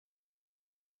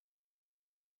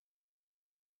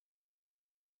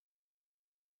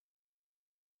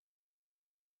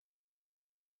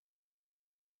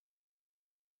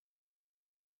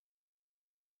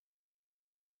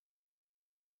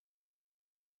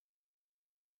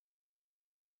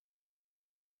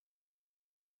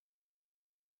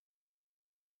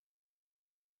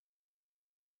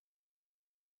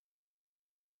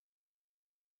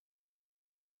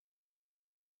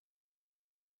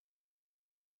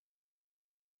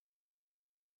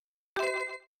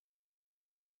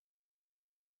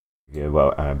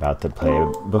What I'm about to play.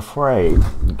 Before I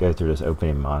go through this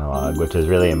opening monologue, which is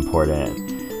really important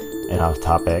and off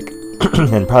topic,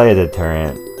 and probably a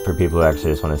deterrent for people who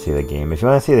actually just want to see the game. If you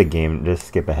want to see the game, just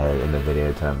skip ahead in the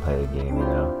video to play the game, you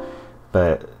know.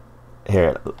 But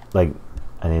here, like,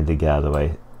 I need to get out of the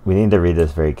way. We need to read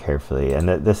this very carefully, and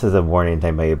this is a warning to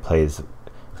anybody who plays.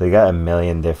 So you got a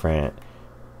million different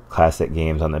classic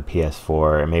games on the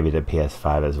PS4 and maybe the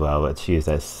PS5 as well, which use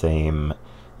that same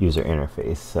user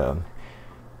interface. So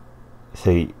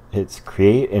it's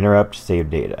create, interrupt, save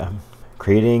data.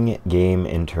 Creating game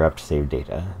interrupt save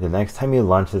data. The next time you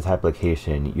launch this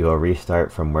application, you will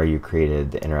restart from where you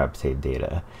created the interrupt save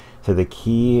data. So the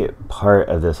key part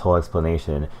of this whole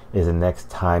explanation is the next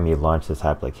time you launch this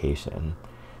application.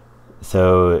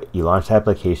 So you launch the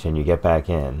application, you get back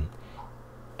in,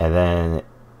 and then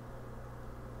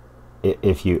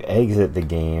if you exit the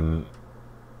game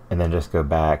and then just go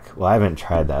back, well, I haven't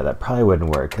tried that. That probably wouldn't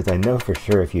work, because I know for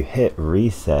sure if you hit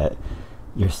reset,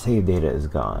 your save data is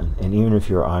gone. And even if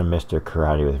you're on Mr.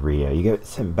 Karate with Rio, you get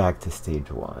sent back to stage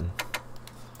 1.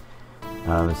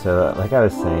 So like I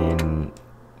was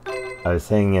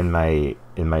saying in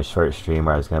my short stream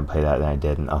where I was going to play that and I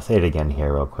didn't. I'll say it again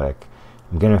here real quick.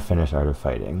 I'm going to finish Art of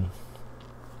Fighting.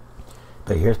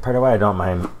 But here's part of why I don't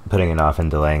mind putting it off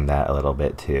and delaying that a little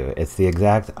bit too. It's the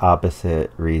exact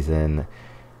opposite reason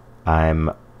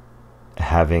I'm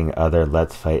having other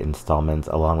Let's Fight installments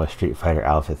along with Street Fighter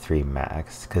Alpha 3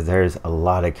 Max, because there's a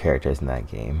lot of characters in that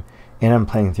game, and I'm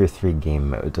playing through 3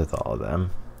 game modes with all of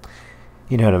them.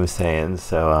 You know what I'm saying?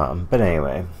 So, but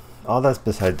anyway, all that's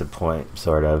beside the point,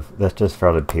 sort of. That's just for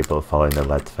all the people following the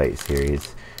Let's Fight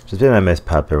series, which has been my most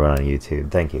popular one on YouTube.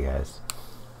 Thank you guys.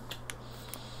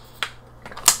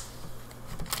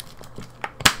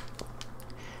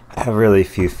 I have really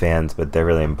few fans, but they're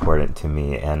really important to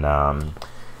me, and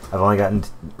I've only gotten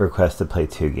requests to play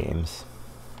 2 games.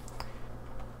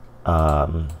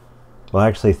 Well,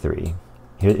 actually 3.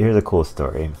 Here's a cool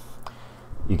story.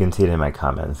 You can see it in my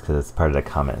comments because it's part of the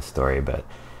comment story, but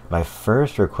my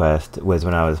first request was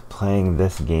when I was playing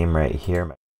this game right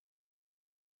here.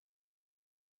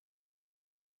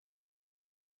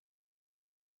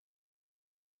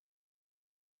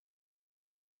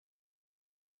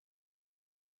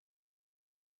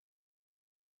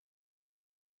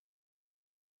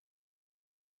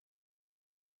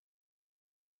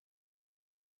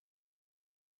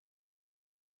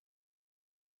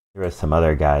 There were some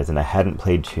other guys, and I hadn't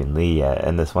played Chun-Li yet,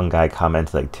 and this one guy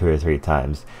commented like 2 or 3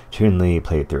 times, Chun-Li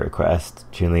played the request,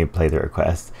 Chun-Li played the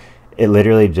request. It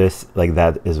literally just, like,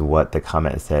 that is what the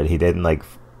comment said. He didn't, like,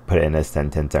 put it in a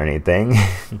sentence or anything.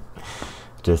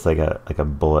 Just like a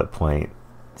bullet point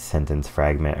sentence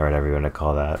fragment, or whatever you want to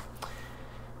call that.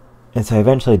 And so I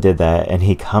eventually did that, and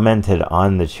he commented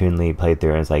on the Chun-Li playthrough,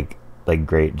 and was like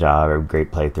great job, or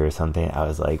great playthrough, or something. I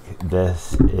was like,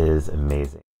 this is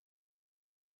amazing.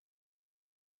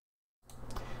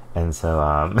 And so,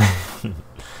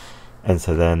 and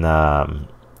so then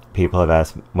people have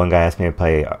asked. One guy asked me to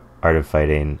play Art of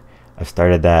Fighting. I've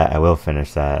started that. I will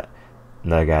finish that.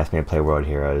 Another guy asked me to play World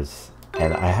Heroes,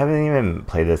 and I haven't even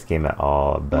played this game at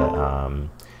all. But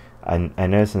I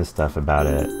know some stuff about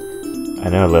it. I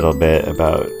know a little bit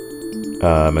about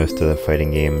most of the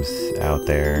fighting games out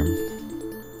there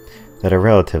that are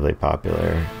relatively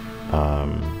popular.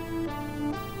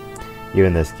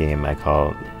 Even this game I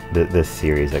call. This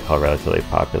series I call relatively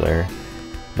popular.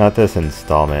 Not this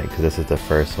installment, because this is the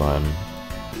first one.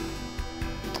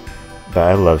 But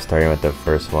I love starting with the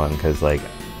first one, because like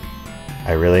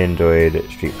I really enjoyed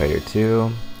Street Fighter 2,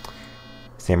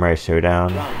 Samurai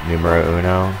Showdown, Numero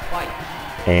Uno,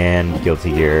 and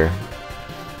Guilty Gear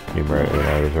Numero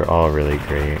Uno. Those are all really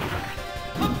great.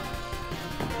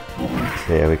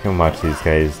 So yeah, we can watch these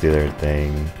guys do their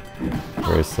thing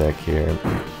for a sec here.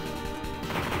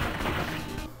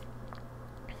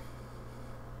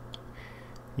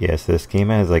 Yes, this game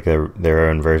has like their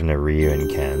own version of Ryu and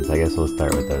Ken, so I guess we'll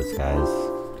start with those guys.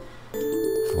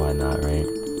 Why not, right?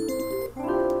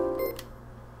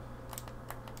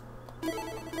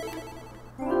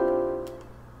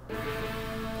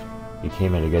 You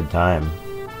came at a good time.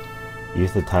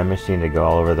 Use the time machine to go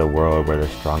all over the world where the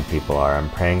strong people are. I'm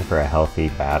praying for a healthy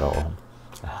battle.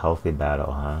 A healthy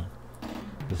battle, huh?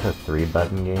 Is this a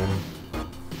 3-button game?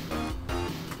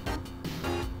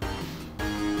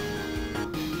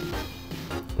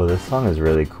 Well, this song is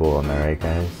really cool, am I right,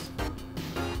 guys?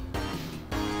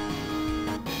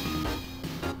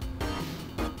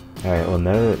 Alright, well,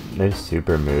 no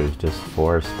super moves, just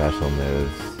 4 special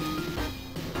moves.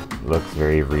 Looks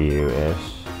very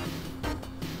Ryu-ish.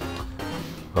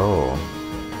 Oh.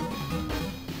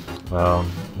 Well,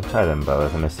 try them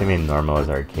both. I'm assuming normal is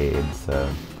arcade, so...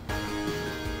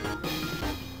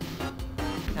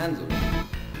 Hanzo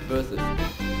versus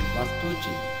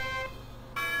Rasputin.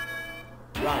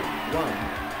 Round 1,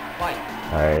 fight!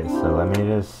 Alright, so let me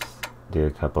just do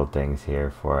a couple things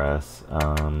here for us.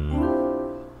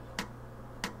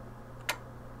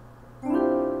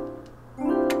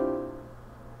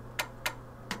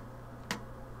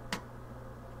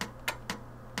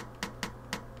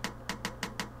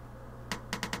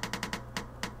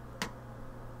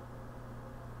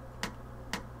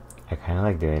 I kind of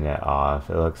like doing it off.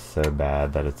 It looks so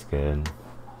bad that it's good.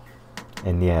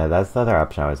 And yeah, that's the other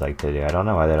option I always like to do. I don't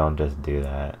know why they don't just do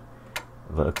that.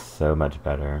 It looks so much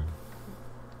better.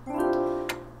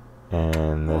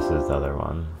 And this is the other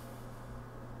one.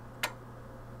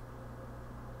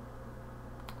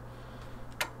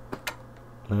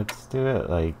 Let's do it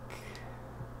like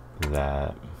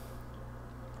that.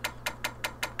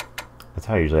 That's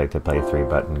how I usually like to play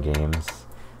 3-button games.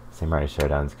 Samurai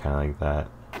Showdown's kind of like that.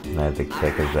 And I have the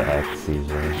kick as the X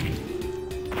usually.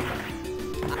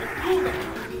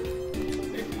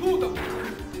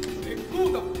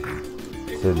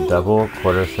 So double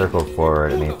quarter circle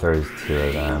forward and he throws 2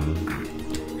 of them.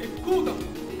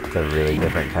 It's a really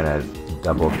different kind of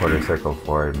double quarter circle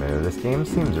forward move. This game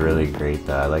seems really great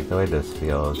though. I like the way this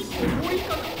feels.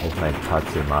 It's my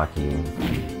Tatsumaki.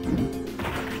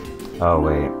 Oh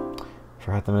wait.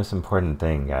 Forgot the most important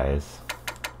thing, guys.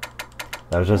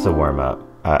 That was just a warm-up.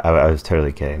 I was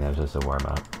totally kidding. That was just a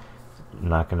warm-up. I'm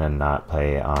not gonna not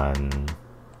play on...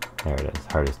 There it is.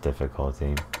 Hardest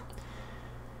difficulty.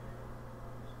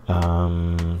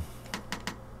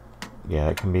 Yeah,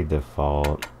 it can be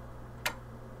default.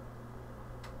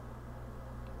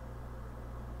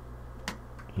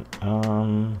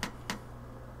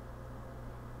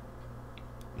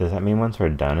 Does that mean once we're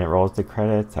done it rolls the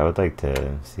credits? I would like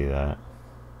to see that.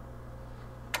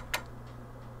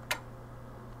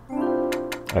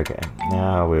 Okay,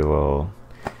 now we will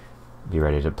be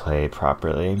ready to play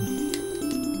properly.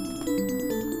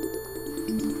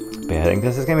 But yeah, I think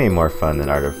this is gonna be more fun than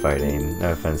Art of Fighting.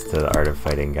 No offense to the Art of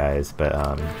Fighting guys, but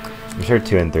I'm sure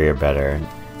 2 and 3 are better.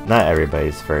 Not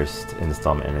everybody's first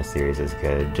installment in a series is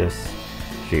good. Just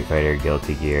Street Fighter,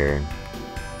 Guilty Gear,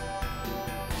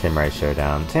 Samurai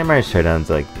Showdown. Samurai Showdown's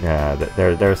like,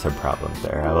 there are some problems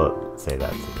there. I will say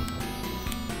that too.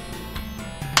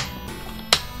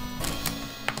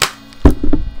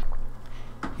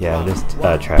 Yeah, I'm just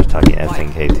trash talking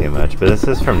SNK too much, but this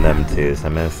is from them too, so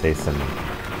I'm gonna say some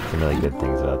really good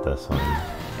things about this one.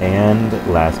 And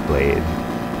Last Blade.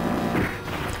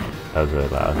 That was really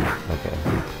loud. Okay.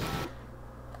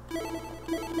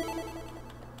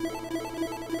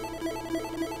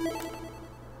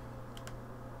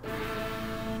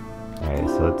 Alright,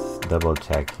 so let's double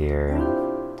check here.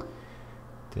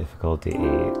 Difficulty 8.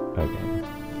 Okay.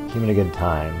 Keeping a good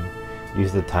time.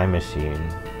 Use the time machine.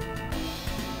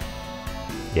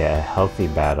 Yeah, healthy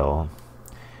battle.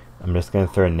 I'm just gonna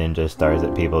throw ninja stars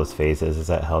at people's faces. Is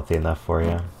that healthy enough for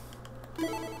you?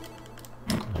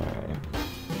 Alright.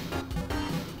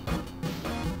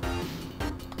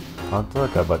 I'll have to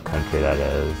look up what country that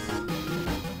is.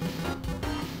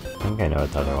 I think I know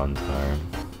what the other ones are.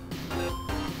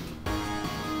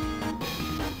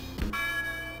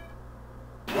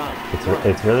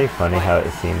 It's really funny how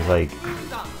it seems like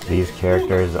these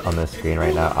characters on the screen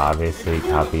right now obviously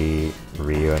copy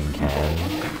Ryu and Ken,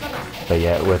 but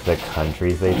yet with the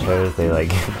countries they chose, they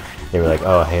like they were like,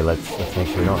 oh hey, let's make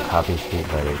sure we don't copy Street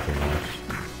Fighter too much.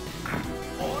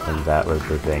 And that was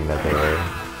the thing that they were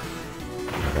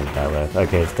like that with.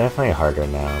 Okay, it's definitely harder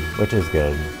now, which is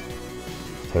good.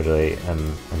 Totally,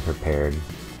 I'm prepared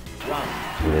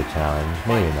for the challenge.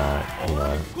 Maybe not, you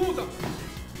know.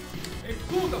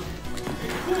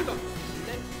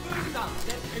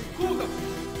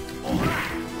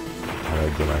 How do I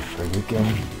do my shuriken?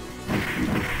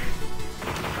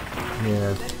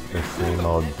 Yeah, it's the same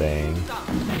old thing.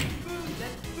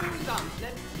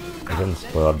 I've been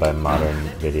spoiled by modern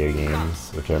video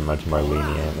games, which are much more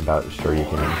lenient about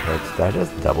shuriken inputs. Did I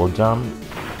just double jump?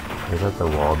 Or is that the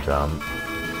wall jump?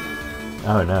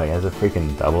 Oh no, he has a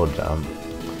freaking double jump.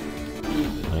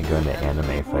 I'm gonna go into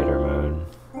anime fighter mode.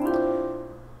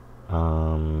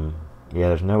 Yeah,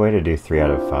 there's no way to do 3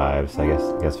 out of 5, so I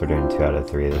guess we're doing 2 out of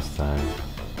 3 this time.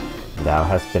 Thou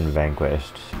hast been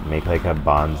vanquished. Make like a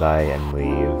bonsai and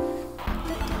leave.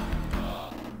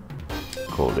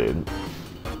 Cool, dude.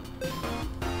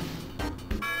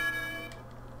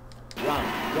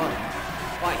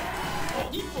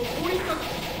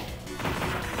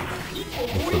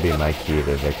 This will be my key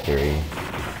to victory.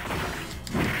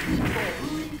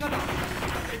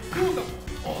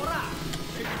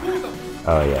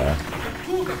 Oh yeah.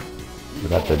 We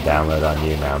got the download on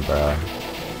you now, bro.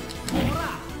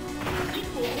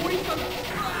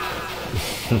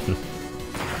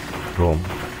 Boom.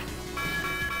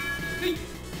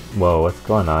 Whoa, what's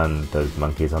going on with those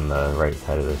monkeys on the right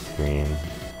side of the screen?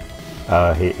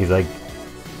 He's like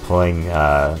pulling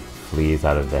fleas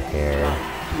out of the hair.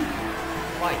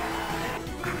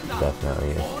 Definitely,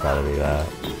 it's gotta be that.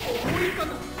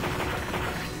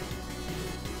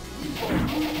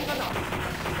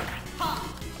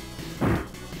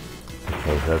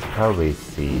 Okay, so that's probably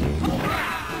C.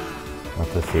 I'll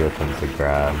have to see which one's to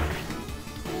grab.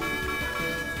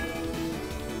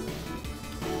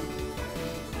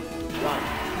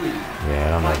 Yeah, I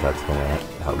don't know if that's gonna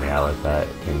help me out with that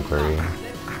inquiry.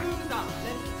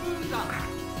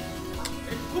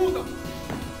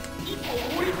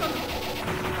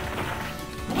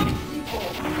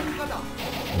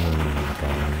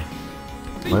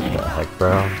 What the heck,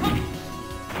 bro?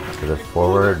 So the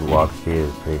forward walk speed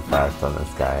is pretty fast on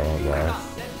this guy, I guess.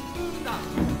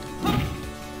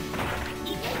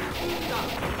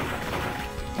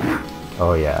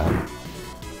 Oh yeah.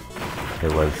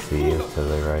 It was C, it's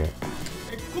totally right.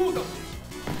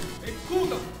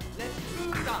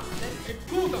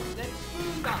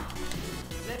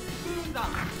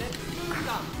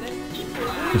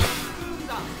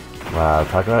 Wow,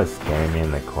 talk about scaring me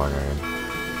in the corner.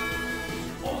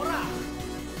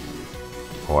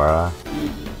 Aura?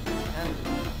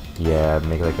 Yeah,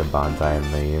 make like a bonsai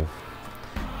and leave.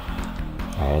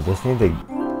 Alright, I just need to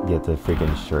get the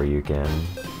freaking Shoryuken.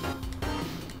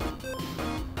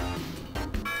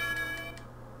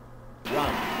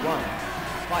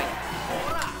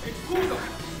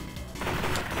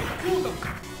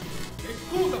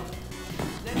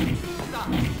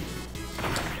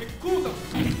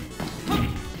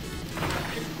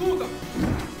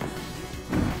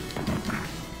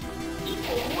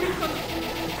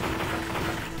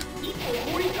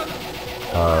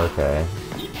 Oh, okay.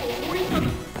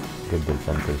 Good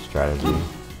defensive strategy.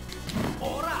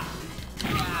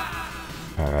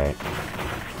 Alright.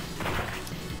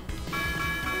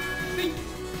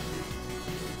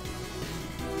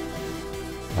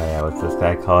 Oh yeah, what's this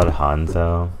guy called?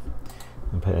 Hanzo?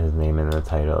 I'll put his name in the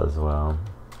title as well.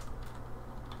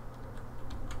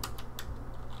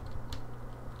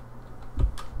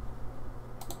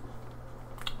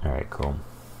 Alright, cool.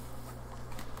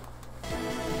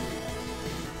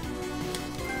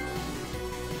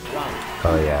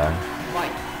 Oh yeah.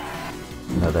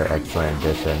 Another excellent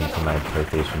addition to my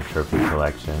PlayStation trophy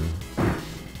collection.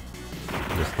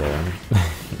 Just kidding.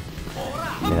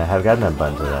 I mean, I have gotten a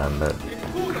bunch of them, but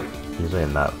usually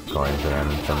I'm not going for them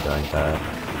and something like that.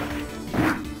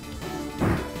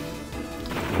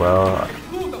 Well,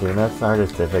 even though it's the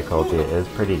hardest difficulty, it is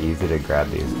pretty easy to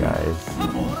grab these guys.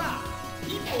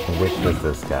 Maybe it's just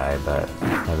this guy, but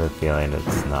I have a feeling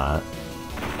it's not.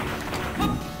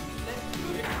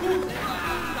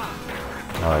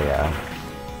 Oh yeah.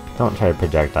 Don't try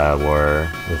projectile war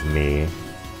with me,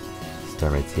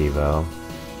 Stormativo.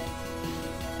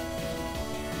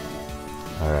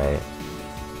 Alright.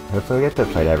 Hopefully we get to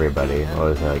fight everybody. What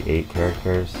was there, like 8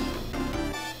 characters?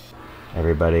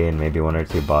 Everybody and maybe 1 or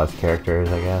 2 boss characters,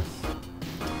 I guess.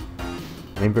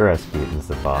 Maybe Rasputin's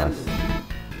the boss.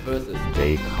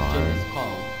 J. Khan.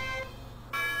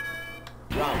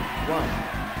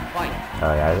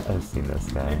 Oh yeah, I've seen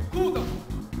this guy.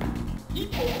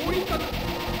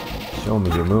 Show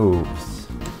me your moves.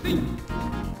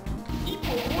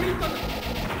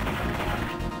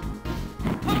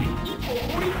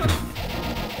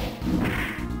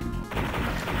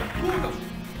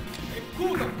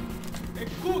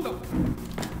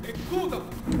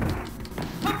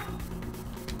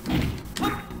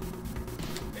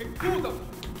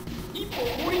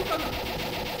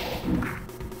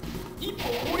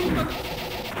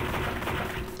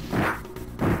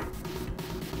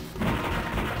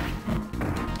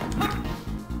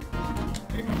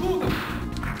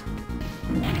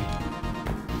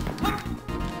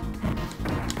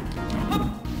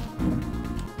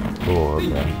 Cool,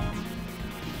 okay.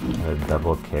 A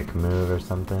double kick move or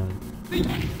something?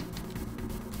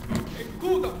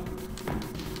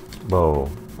 Whoa.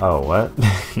 Oh, what?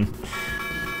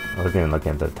 I wasn't even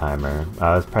looking at the timer.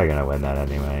 I was probably gonna win that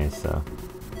anyway, so...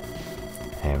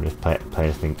 Hey, I'm just playing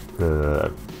this thing...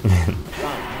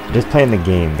 just playing the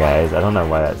game, guys. I don't know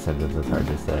why that sentence was hard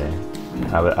to say.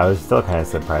 I was still kind of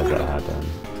surprised that happened.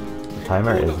 The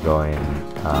timer is going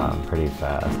pretty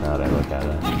fast now that I look at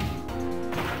it.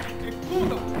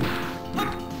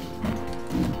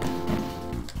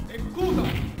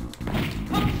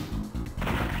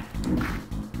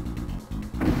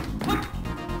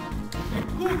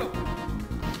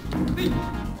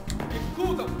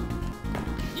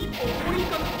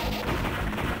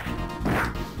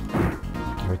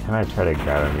 want to try to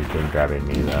grab him. He's been grabbing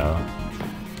me though.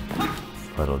 It's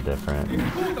a little different. He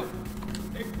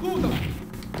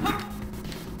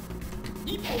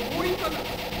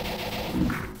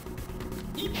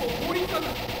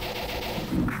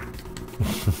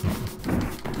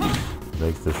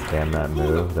likes to spam that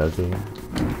move, does he?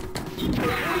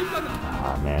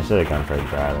 Aw, man, I should have gone for a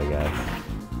grab, I guess.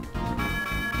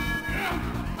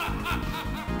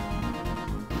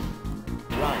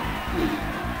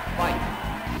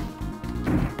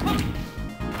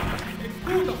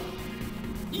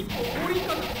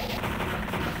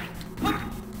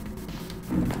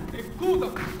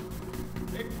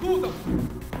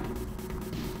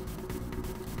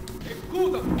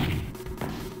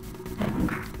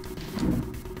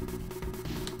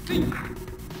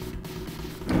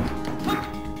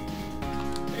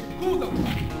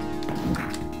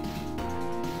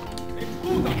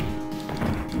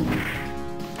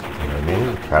 They made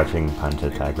his crouching punch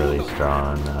attack really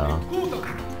strong though.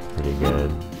 Pretty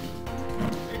good.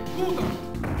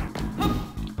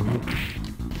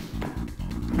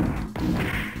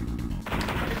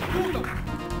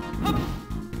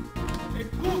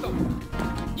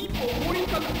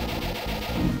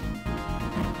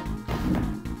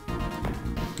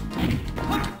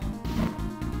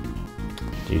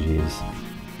 GG's.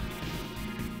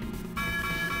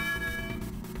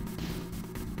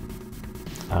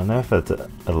 I don't know if it's a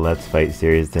Let's Fight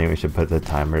series thing. We should put the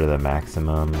timer to the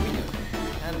maximum.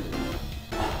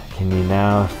 Can you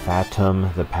now fathom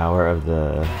the power of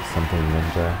the something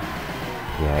ninja?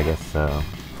 Yeah, I guess so.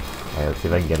 Alright, let's see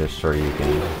if I can get a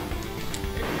Shoryuken.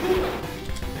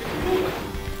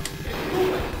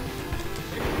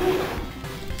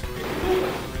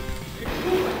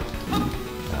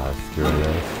 Oh, screw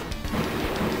this.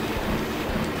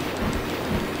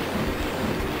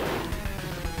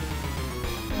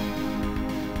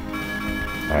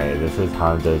 Alright, this is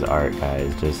Hanzo's art,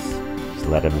 guys. Just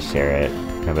let him share it.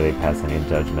 Nobody pass any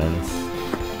judgments.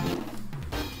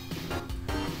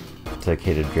 It's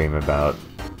okay to dream about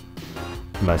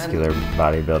muscular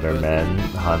bodybuilder men,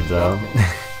 Hanzo.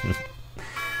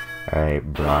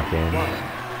 Alright, Brocken.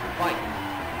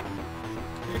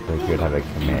 I think you would have a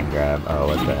command grab. Oh,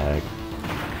 what the heck.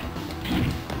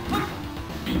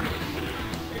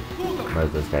 What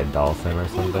is this guy, Dawson or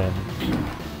something?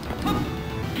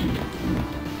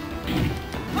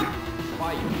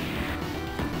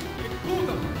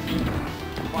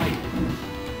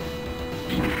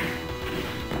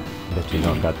 Bet you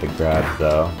don't got the grabs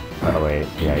though. Oh wait,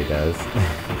 yeah he does.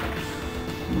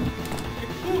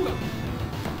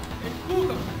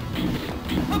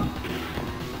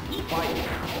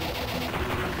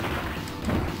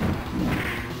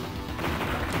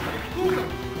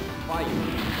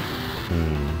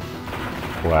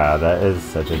 Wow, that is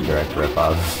such a direct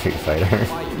rip-off of Street Fighter.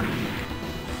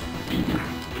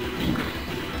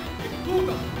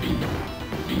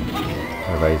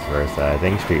 Or vice versa. I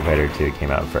think Street Fighter 2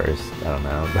 came out first. I don't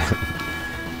know,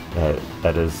 but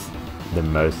that is the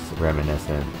most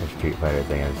reminiscent of Street Fighter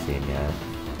thing I've seen yet.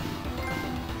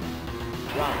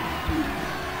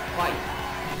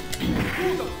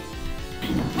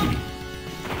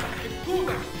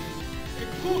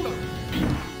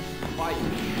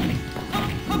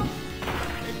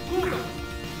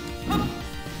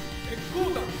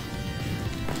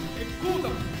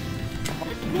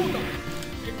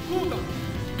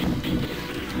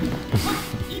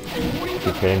 I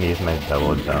couldn't use my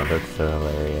double jump, that's so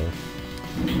hilarious.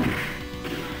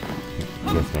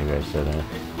 I guess maybe I shouldn't.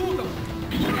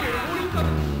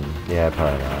 Yeah,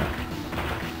 probably not.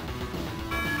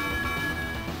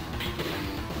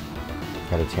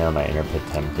 Gotta channel my inner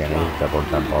Potemkin, I use double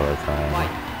jump all the time.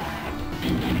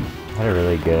 Had a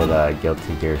really good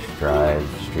Guilty Gear Strive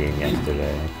stream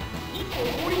yesterday.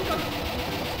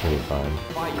 It's pretty fun.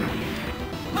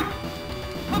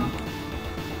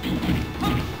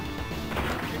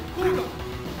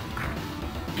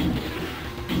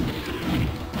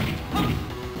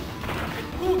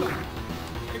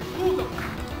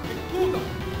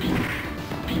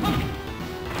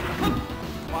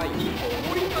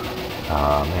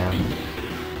 Aw, man.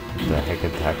 What the heck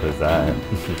attack was that?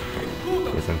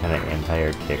 Is some kind of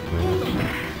anti-air kick move?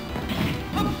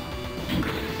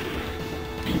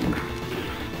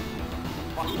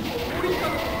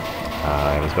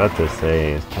 I was about to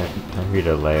say, it's time for you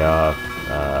to lay off,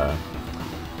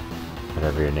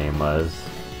 whatever your name was.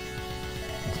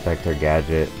 Inspector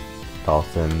Gadget,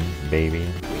 Dawson,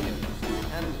 baby.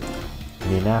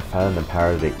 Can you now fathom the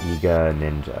power of the Iga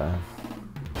Ninja?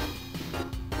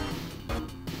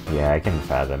 Yeah, I can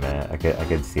fathom it. I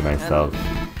could see myself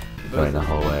going the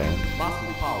whole way.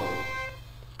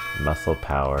 Muscle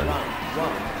power. Round 1.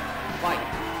 Fight.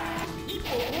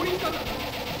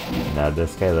 Now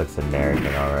this guy looks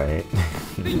American, alright.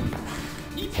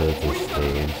 So it's a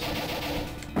stage.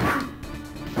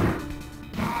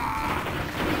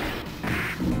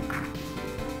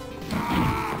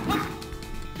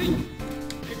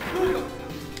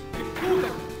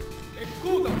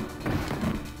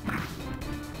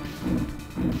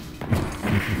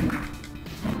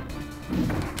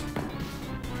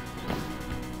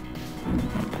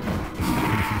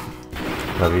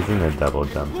 Love using the double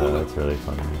jump though, it's really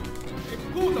funny.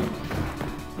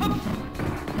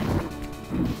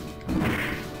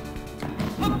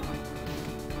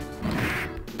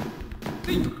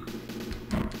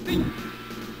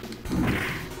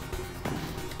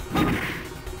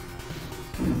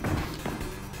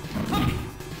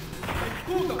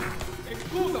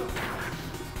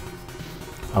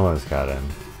 Almost got him.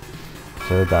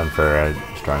 Should have done for a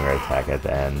stronger attack at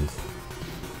the end.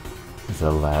 It's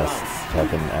the last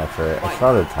step in effort. I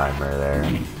saw the timer there,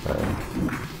 but...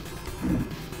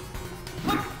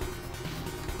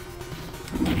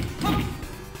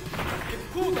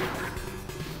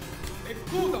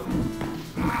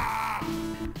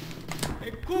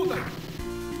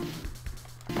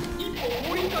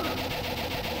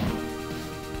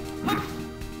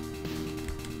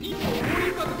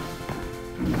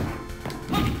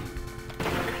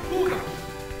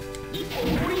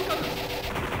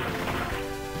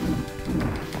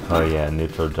 Oh yeah,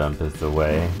 neutral jump is the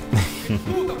way.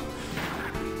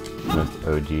 Most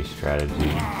OG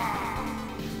strategy.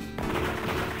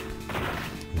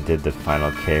 Did the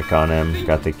final kick on him,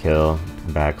 got the kill,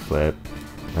 backflip,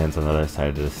 lands on the other side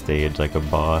of the stage like a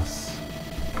boss.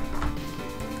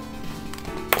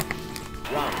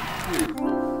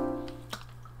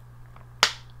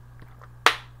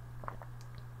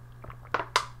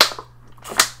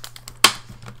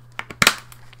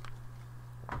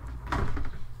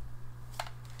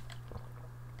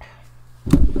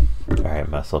 Alright,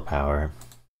 muscle power.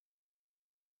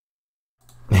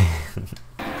 It's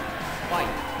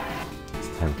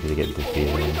time for you to get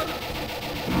defeated.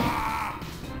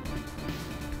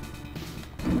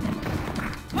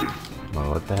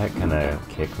 Well, what the heck kind of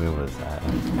kick move was that?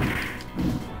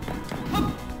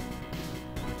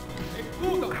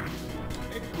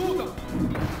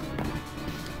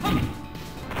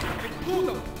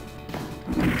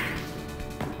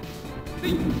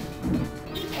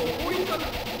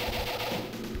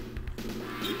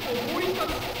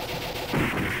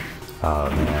 Oh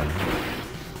man.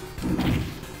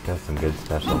 Got some good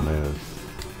special moves.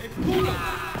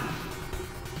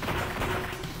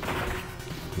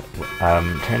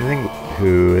 I'm trying to think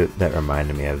who that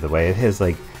reminded me of. The way his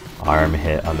like arm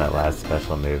hit on that last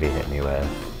special move he hit me with.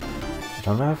 I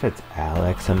don't know if it's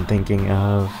Alex I'm thinking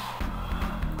of.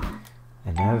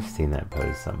 I know I've seen that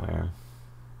pose somewhere.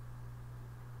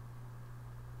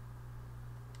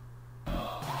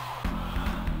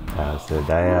 So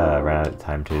did I run out of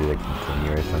time to do the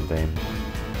continue or something?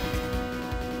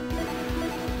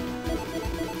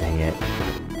 Dang it.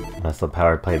 Muscle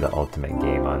Power played the ultimate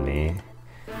game on me.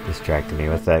 Distracted me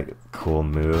with that cool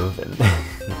move. And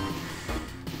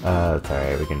it's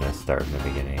alright, we can just start from the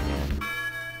beginning again.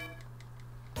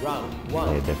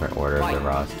 Play a different order of the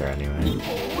roster anyway.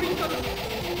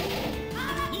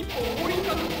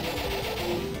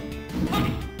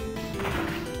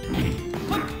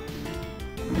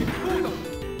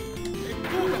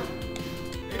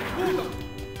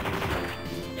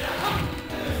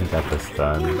 Got the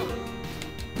stun. I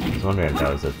was wondering if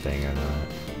that was a thing or not.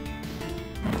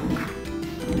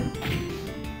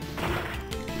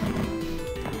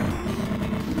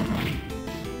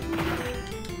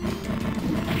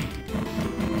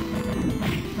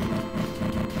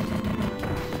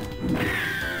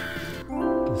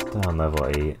 Just on level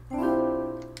 8.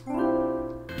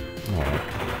 Alright.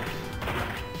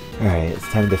 Alright, it's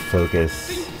time to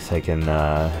focus so I can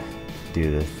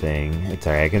do the thing. It's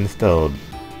alright, I can still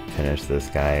finish this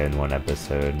guy in one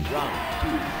episode. You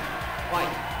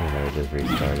know, just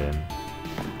restart him.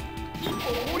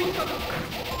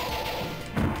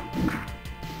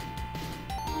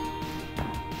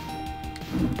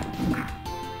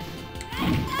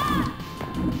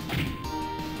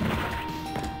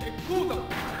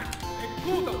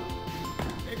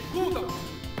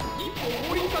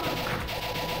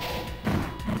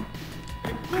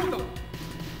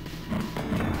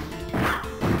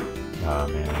 Oh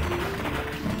man.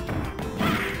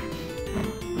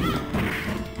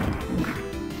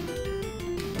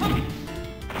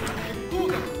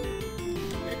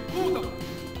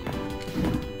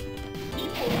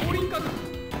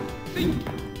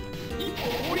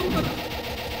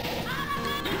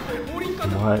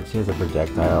 She has a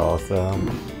projectile also.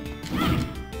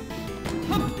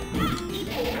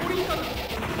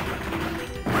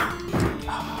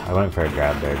 I went for a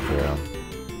grab there too.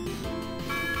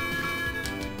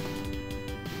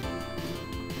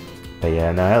 But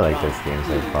yeah, no, I like this game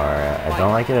so far. I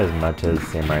don't like it as much as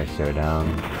Samurai Showdown.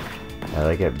 I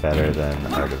like it better than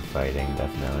Art of Fighting,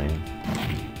 definitely.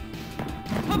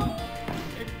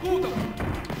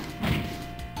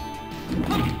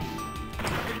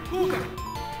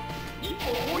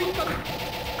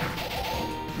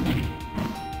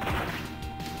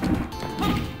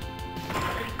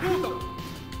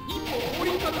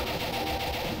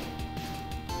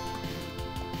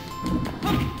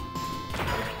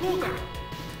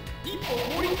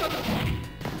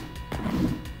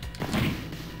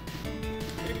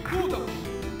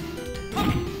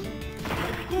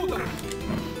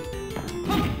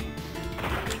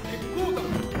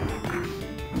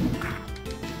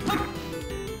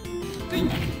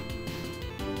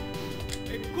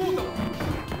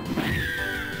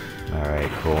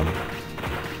 Alright, cool.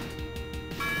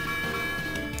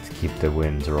 Let's keep the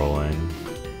wins rolling.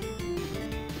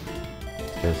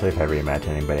 Especially if I rematch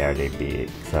anybody I already beat,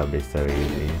 because that would be so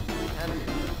easy.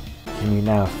 Can you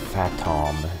now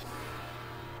fathom?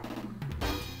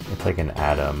 It's like an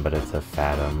atom, but it's a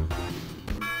fathom.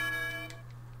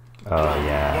 Oh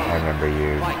yeah, I remember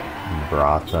you,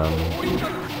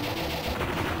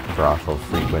 brothel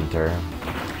frequenter.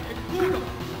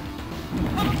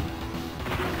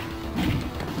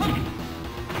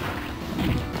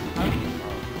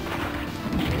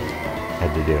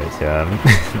 Had to do it to him.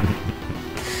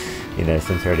 You know,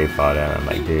 since I already fought him, I'm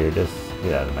like, dude, just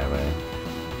get out of my way.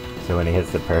 So when he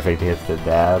hits the perfect, he hits the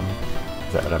dab.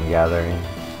 Is that what I'm gathering?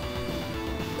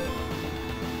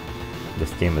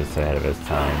 This game was so ahead of its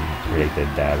time. Predicted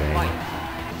dabbing.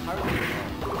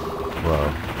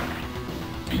 Whoa.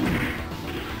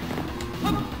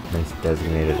 Nice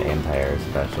designated anti-air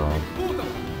special.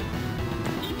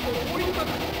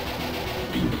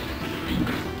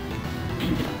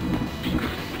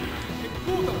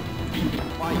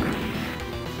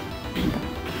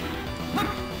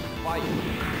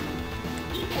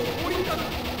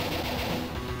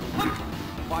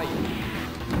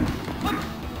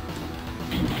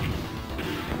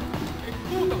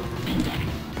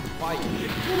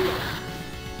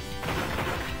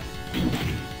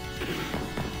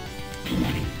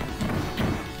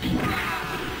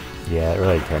 Yeah, it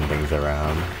really turned things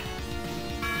around.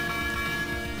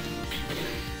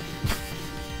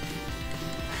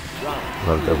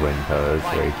 Love the wind pose,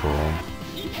 very cool.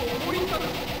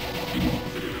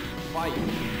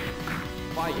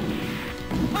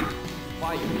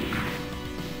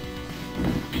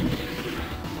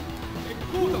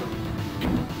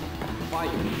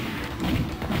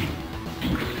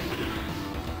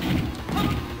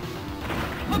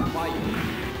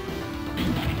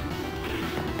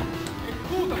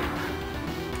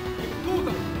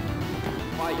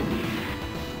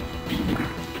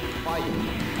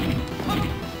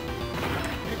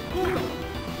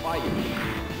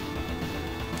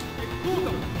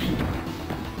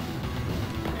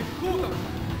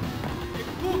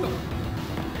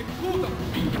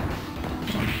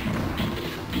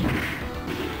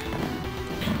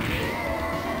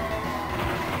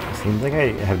 Seems like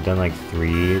I have done like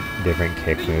 3 different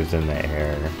kick moves in the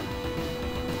air.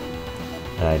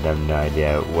 And I have no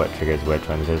idea what triggers which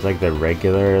ones. There's like the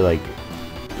regular, like,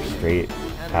 straight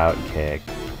out kick.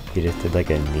 He just did like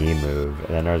a knee move. And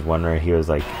then there was one where he was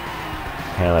like,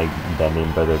 kind of like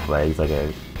bending both his legs, like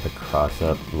a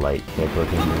cross-up light kick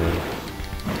looking move.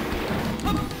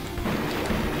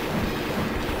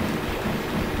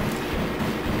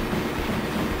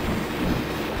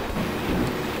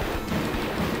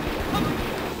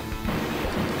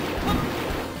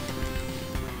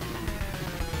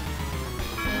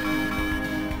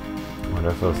 I wonder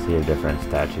if we'll see a different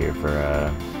statue for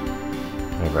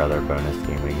whatever other bonus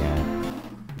game we get.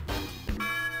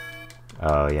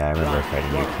 Oh yeah, I remember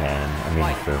fighting you, Ken. I mean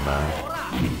Fuma.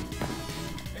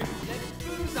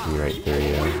 See right through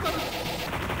you.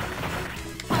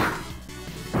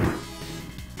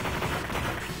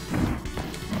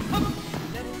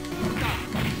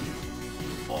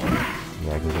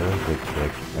 Yeah, because that was the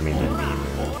kick. I mean the knee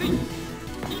move.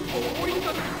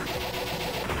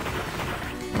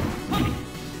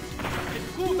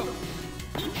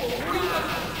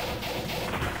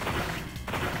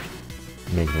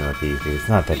 Makes me look easy. It's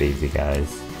not that easy,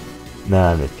 guys. No,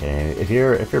 I'm just kidding. If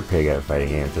you're pretty good at fighting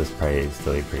games, this probably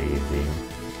still be pretty easy.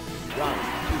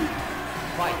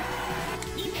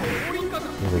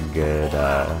 It's a good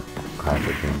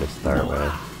classic game to start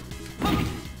with.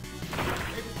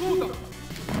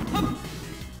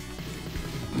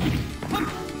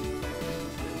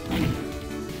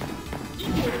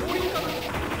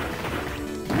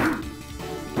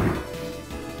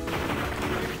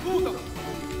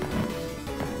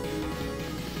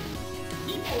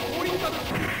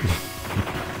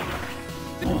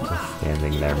 Just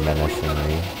standing there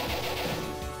menacingly.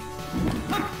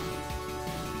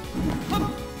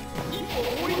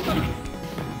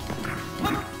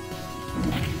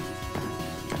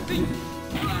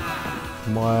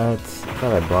 What? I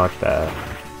thought I blocked that.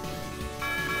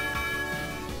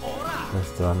 We're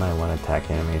still on my one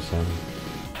attack animation.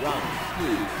 Round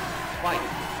 2, fight.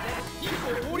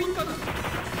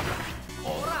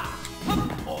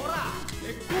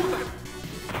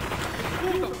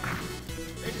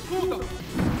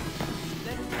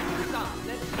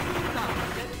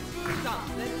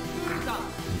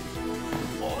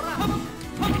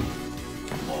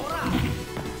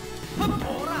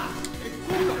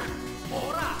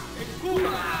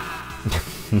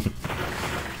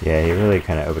 Yeah, he really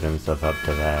kind of opened himself up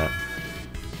to that.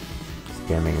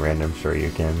 Spamming random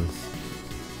shoryukens.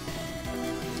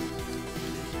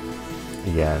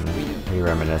 Again, pretty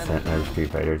reminiscent of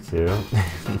Street Fighter 2.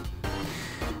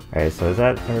 Alright, so is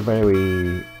that everybody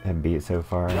we have beat so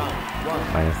far?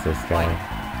 Minus this guy.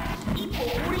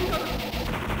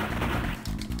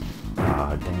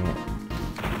 Aw, dang it.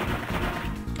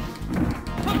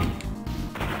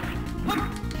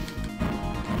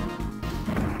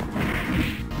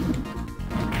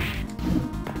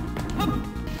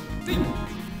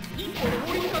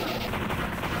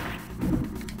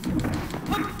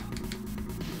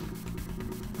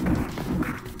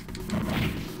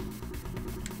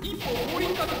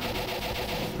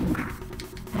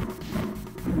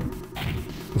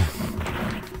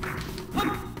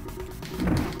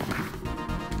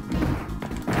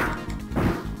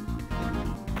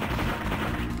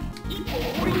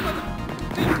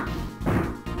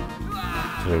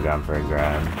 Should have gone for a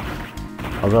grab.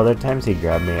 Although there are times he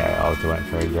grabbed me, I also went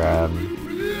for a grab.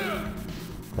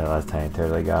 That last time he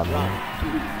totally got me.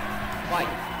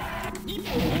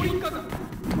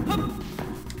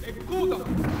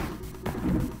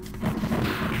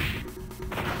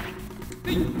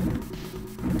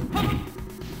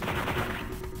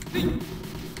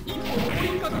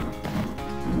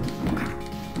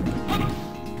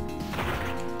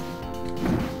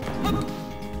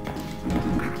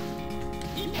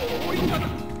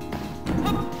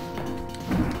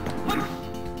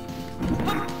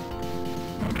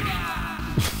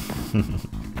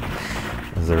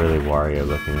 That was a really Wario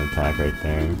looking attack right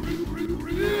there.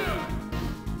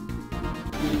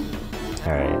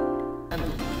 Alright.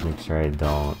 Make sure I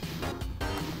don't.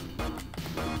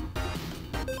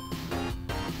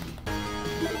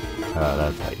 Oh,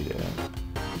 that's how you do it.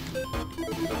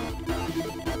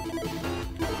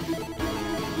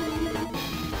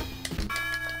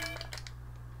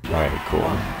 Alright, cool.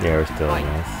 Yeah, we're still in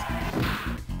this.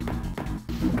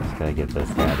 Just gotta get this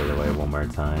guy out of the way one more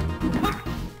time.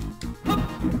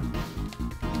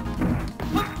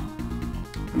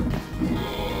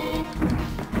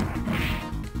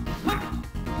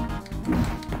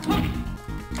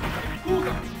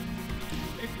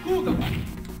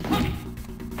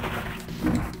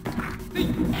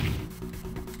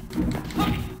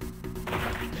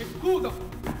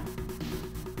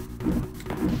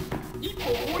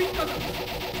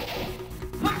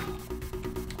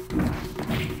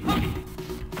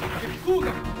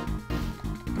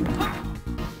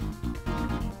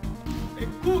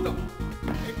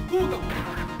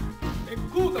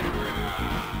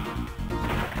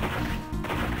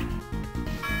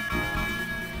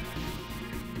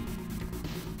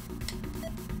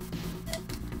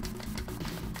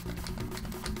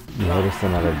 Yeah, just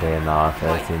another day in the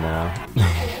office, you know.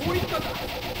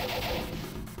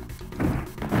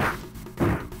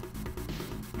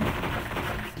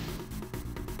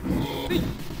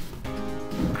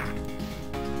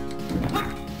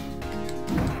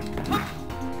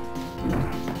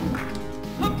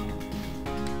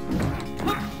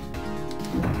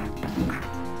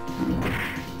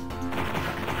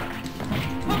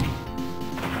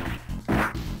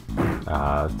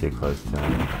 I was too close to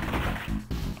him.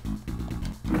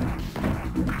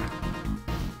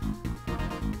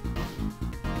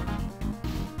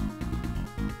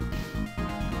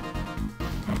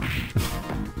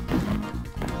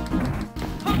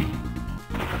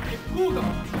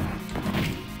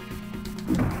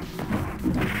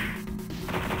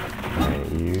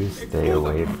 Alright, you stay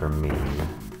away from me.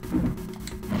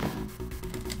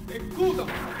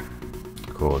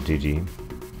 Cool, GG.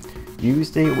 You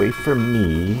stay away from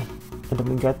me, and then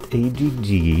we got a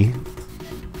GG.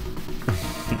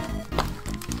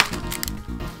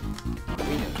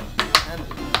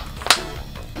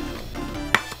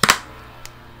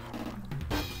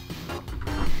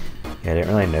 Yeah, I didn't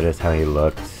really notice how he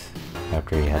looked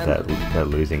after he had that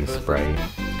losing sprite.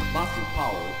 Muscle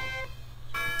power.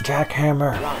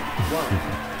 Jackhammer! Round 1.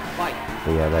 Fight.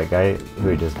 But yeah, that guy who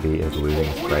we just beat, his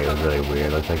losing sprite was really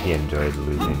weird. Looks like he enjoyed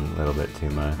losing a little bit too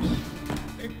much.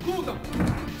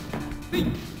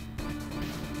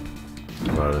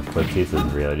 Whoa, the flip piece is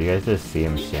real. Do you guys just see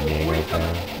him shimmying right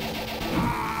there?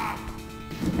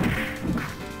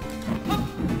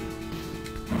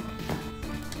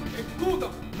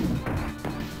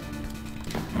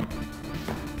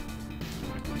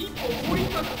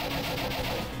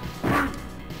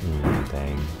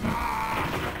 Dang.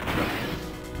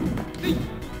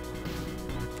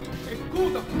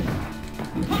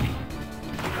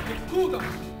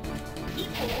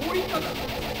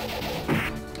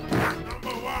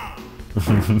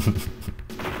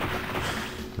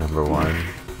 Number one.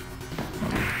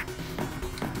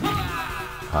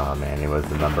 Oh man, he was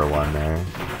the number one there.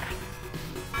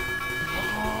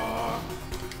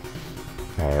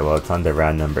 Alright, well it's on to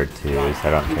round number 2, so I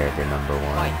don't care if you're number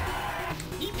 1.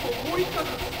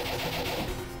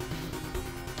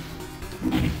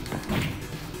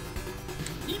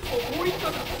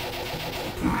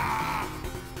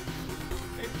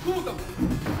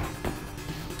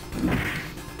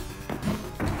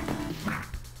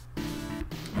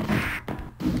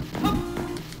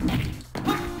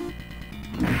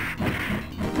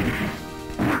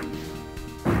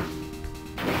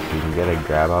 Get a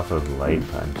grab off of light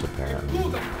punch apparently. I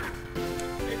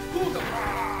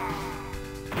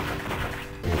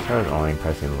guess I was only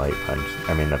pressing light punch,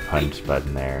 I mean the punch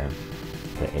button there,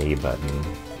 the A button.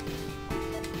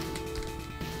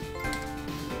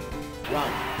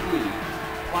 Round 3.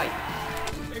 Fight.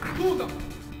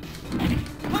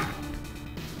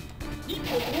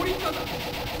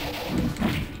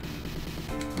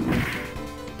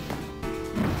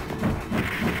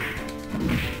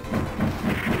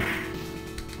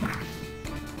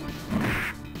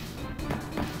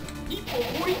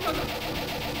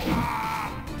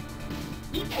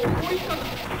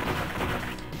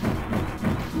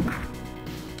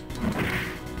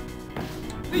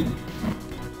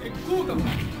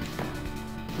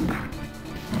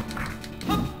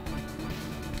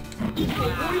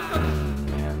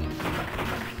 Man.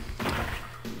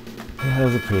 Yeah, that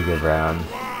was a pretty good round.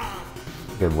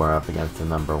 Good warm up against the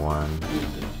number 1.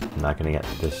 I'm not gonna get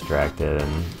distracted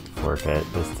and forfeit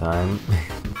this time.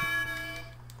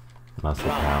 Muscle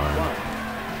power.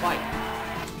 Fight.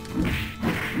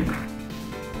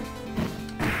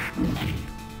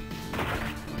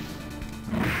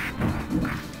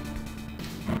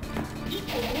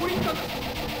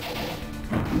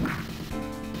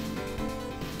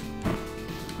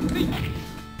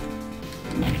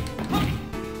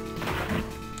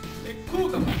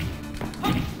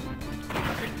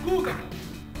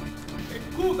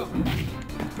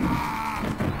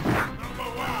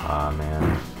 Aw man.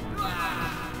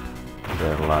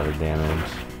 Did a lot of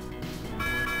damage.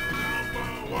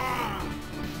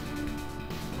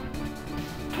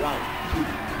 Round 2.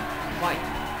 Fight.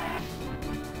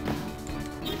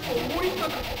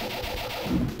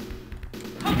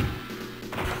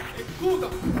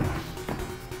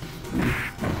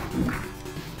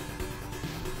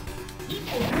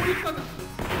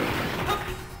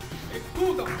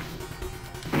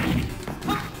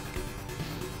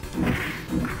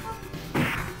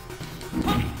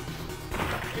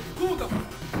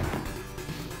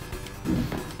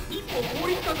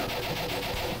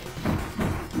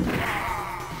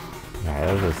 Alright,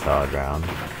 that was a solid round.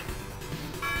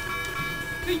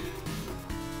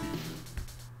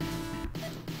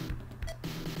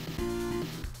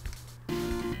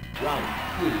 Round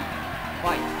 3.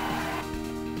 Fight.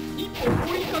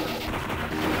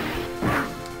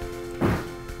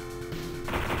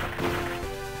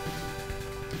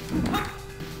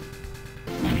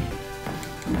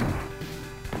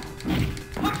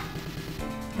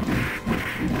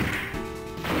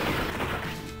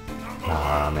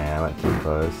 Aw man, I went too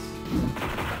close.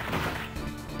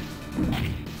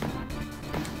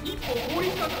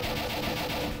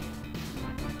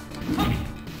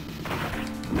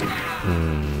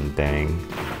 Dang.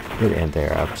 Good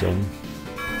anti-eruption.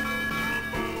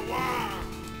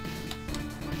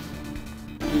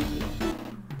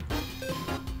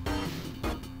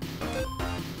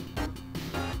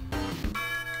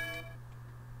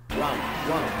 Round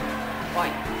 1.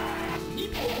 Fight.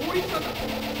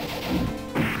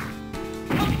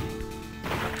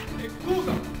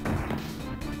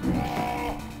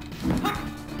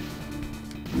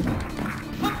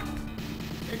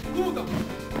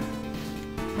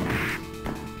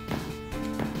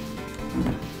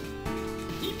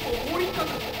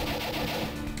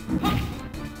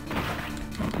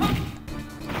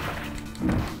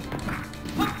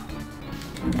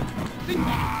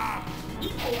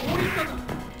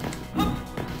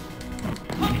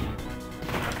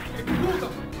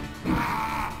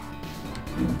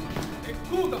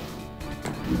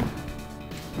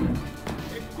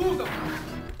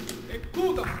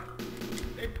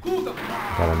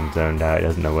 Got him zoned out, he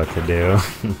doesn't know what to do.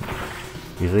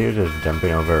 Usually you're just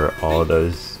jumping over all of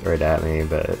those right at me,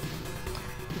 but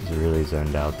he's really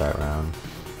zoned out that round.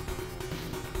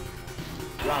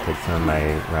 Take some of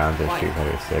my rounds of Street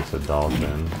Fighter 6 with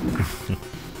Dolphin.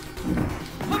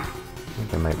 I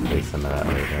think I might play some of that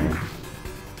later.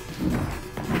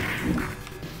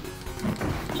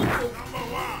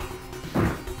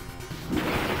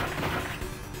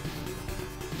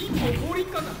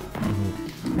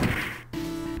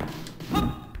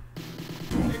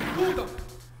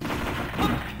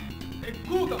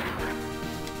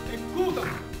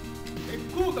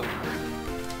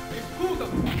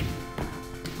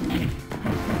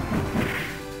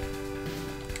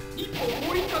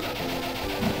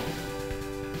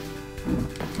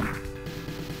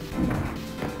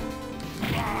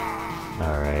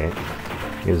 Alright,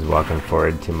 he was walking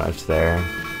forward too much there.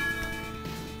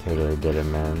 Totally did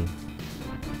him in.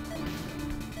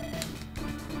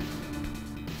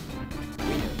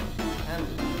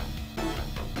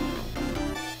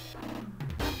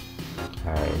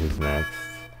 Alright, who's next?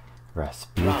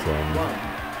 Rasputin.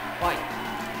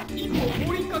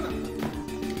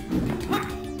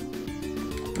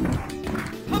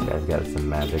 This guy's got some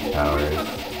magic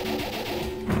powers.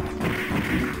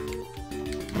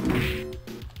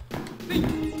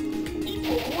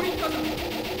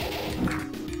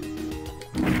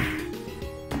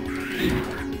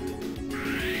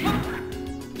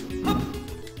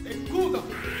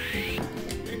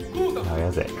 Oh, he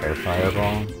has an air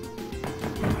fireball.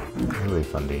 Really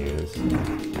fun to use.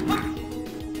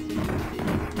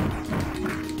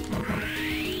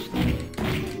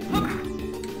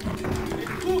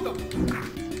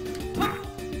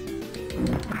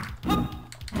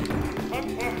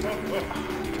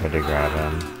 Tried to grab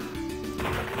him.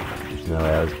 There's no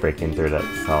way I was breaking through that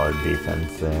solid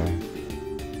defense there.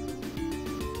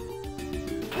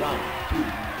 Round 2.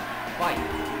 Fight.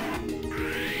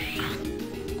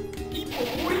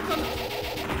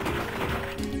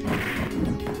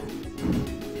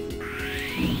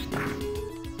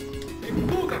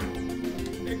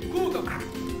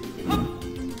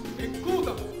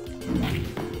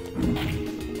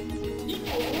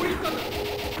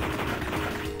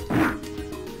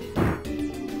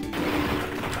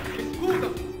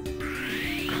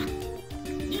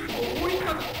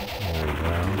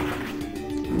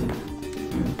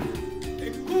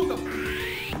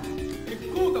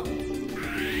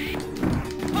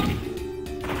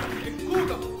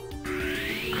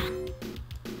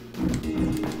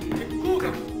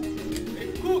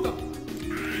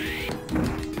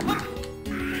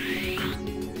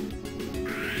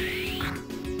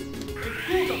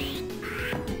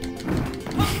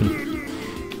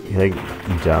 He like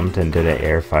jumped and did an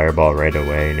air fireball right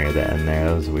away near the end there.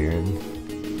 That was weird.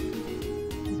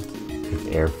 Just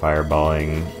air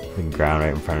fireballing the ground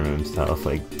right in front of himself.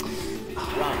 Like,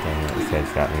 oh, dang it, this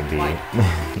guy's got me beat.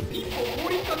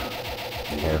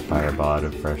 Air fireball out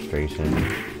of frustration.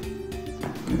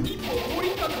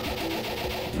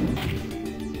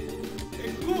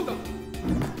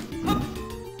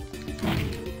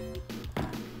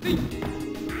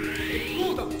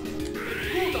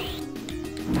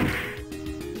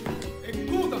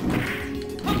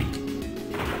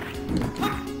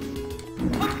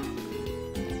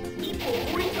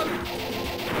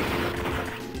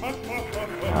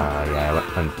 Yeah,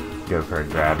 let's go for a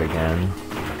grab again.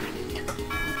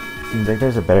 Seems like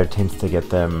there's a better chance to get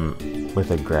them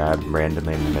with a grab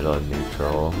randomly in the middle of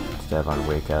neutral instead of on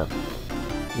wake up.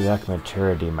 You lack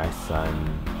maturity, my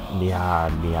son. Nya.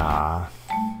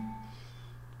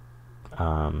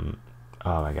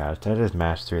 Oh my gosh, did I just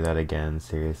mash through that again?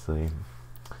 Seriously.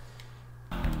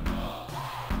 No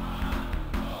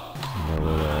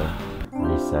way to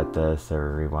reset this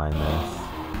or rewind this.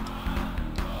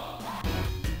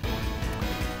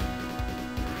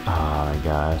 Oh my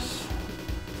gosh.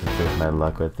 Seems like my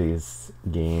luck with these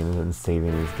games and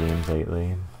saving these games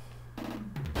lately.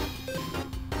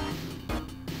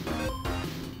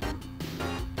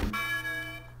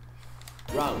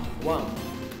 Round 1.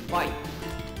 Fight.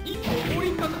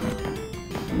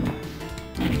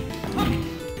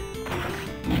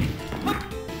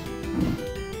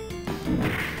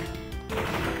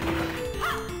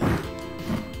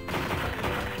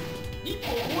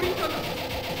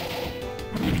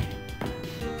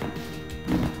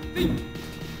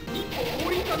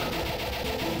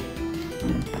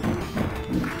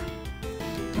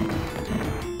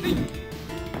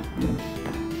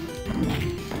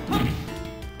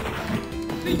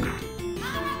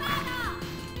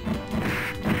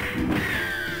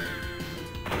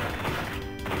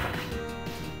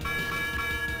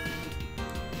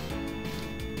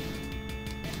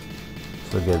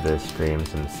 We'll give this stream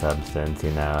some substance,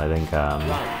 you know. I think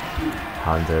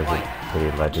Hanzo is a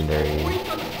pretty legendary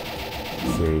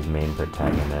series main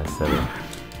protagonist, so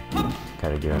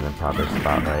gotta give him the proper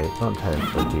spotlight. Don't try to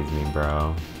flip these me,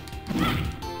 bro.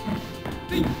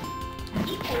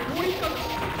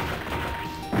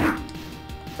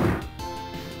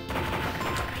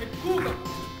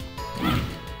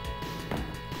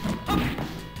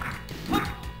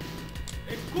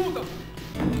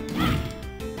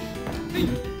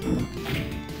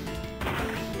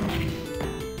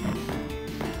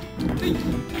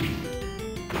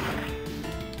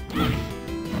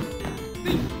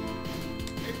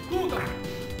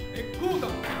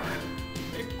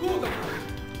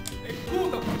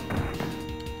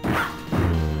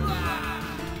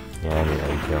 Yeah, I knew that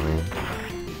would kill me.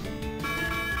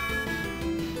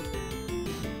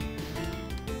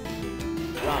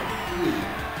 Round 3,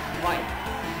 fight!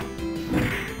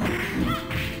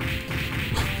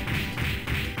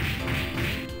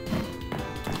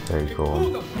 Very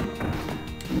cool.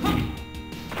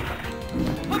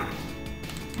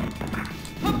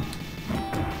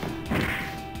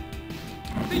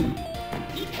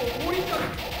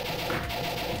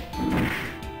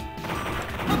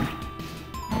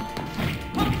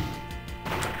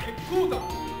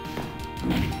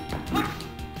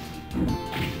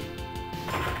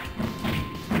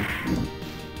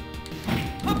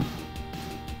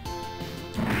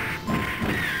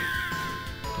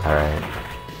 Alright.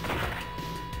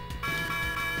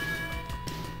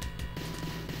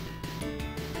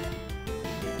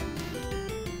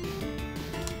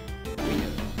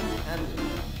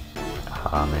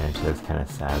 Oh man, she looks kind of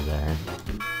sad there.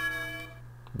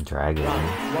 Dragon. I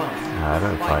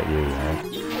haven't fought you yet.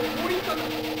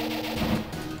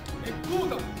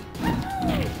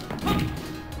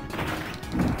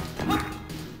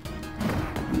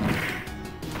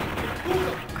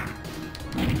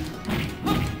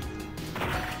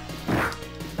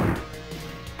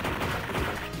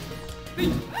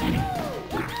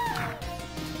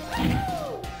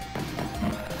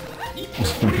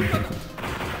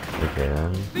 Okay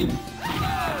then.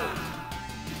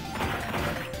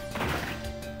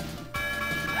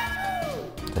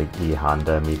 Like the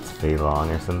Honda meets Fei Long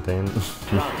or something.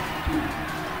 Fight!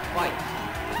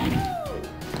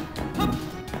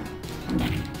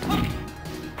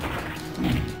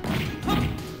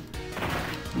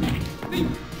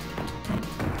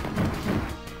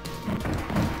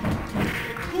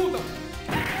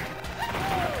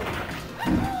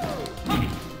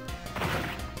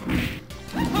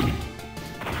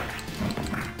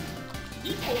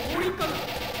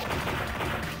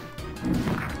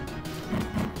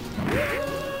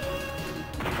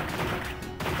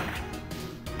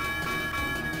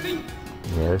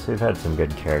 Yeah, we've had some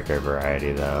good character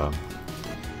variety though.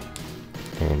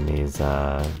 In these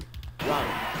Round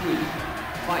 3,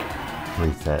 fight!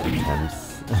 reset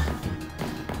attempts.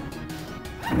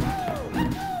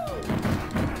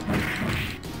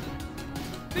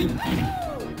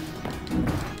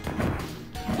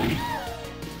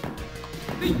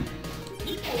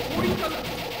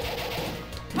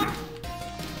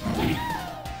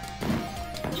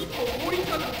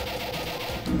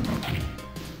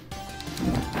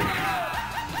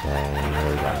 Dang,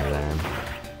 really got me there.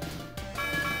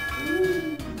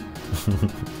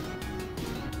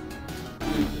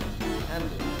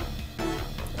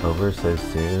 Over so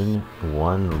soon?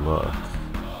 One look.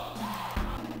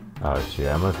 Oh shoot,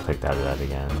 I almost clicked out of that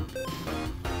again.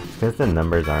 It's because the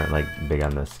numbers aren't like big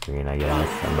on the screen, I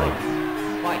guess. I'm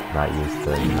like not used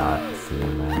to not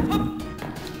seeing that.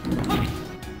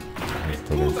 It's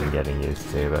taking some getting used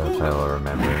to, but hopefully I will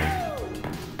remember.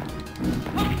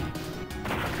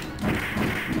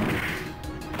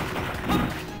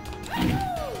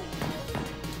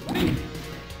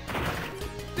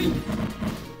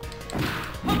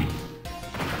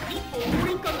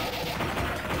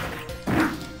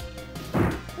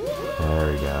 There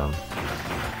we go.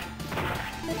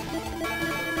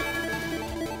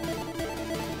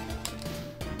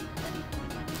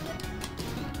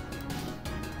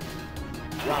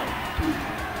 Round 2,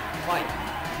 fight!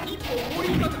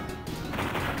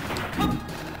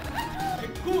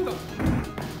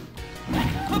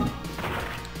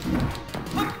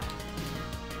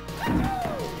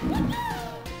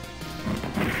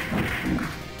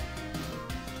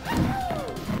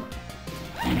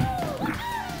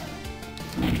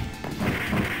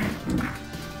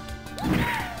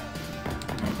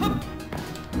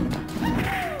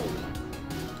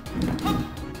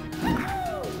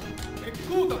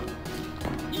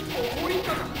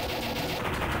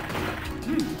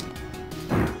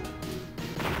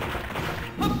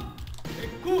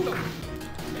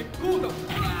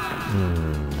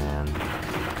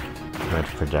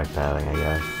 projectiling, I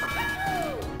guess.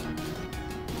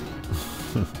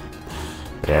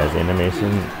 Yeah, his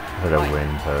animation for the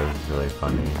wind pose is really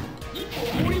funny.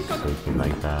 He's sweeping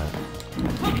like that.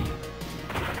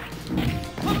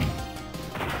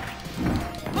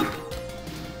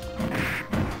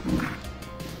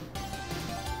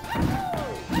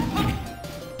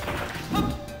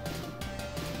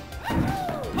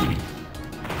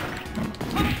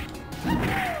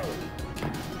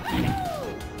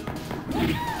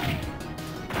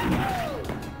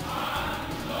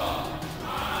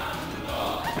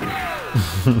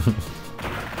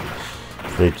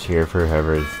 They cheer for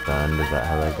whoever is stunned, is that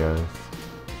how that goes?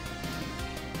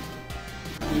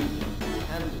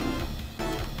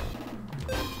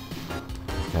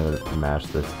 Just gotta mash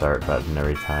the start button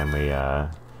every time we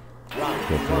get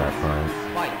to that point.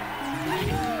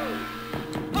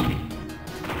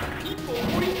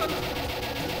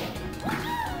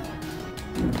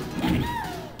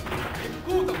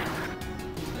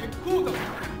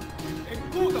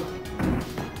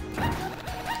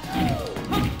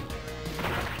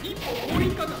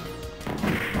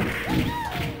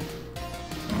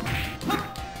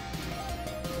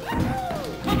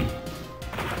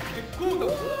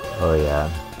 Oh yeah,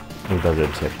 he does a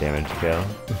chip damage kill.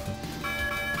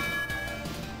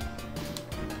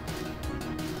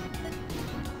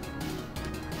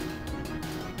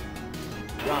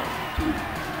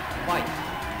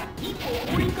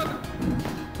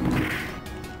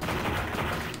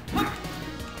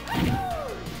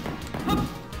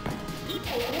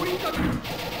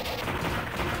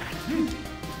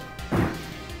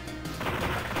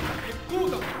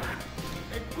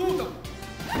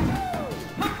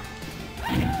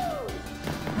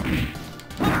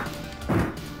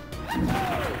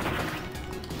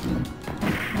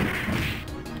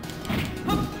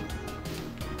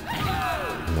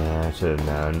 Man, I should have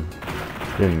known.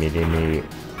 He's been meeting me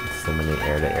so many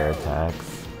air-to-air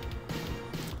attacks.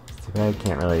 It's too bad I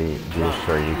can't really do a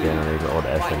Shoryuken on these old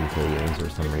SNK games for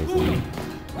some reason.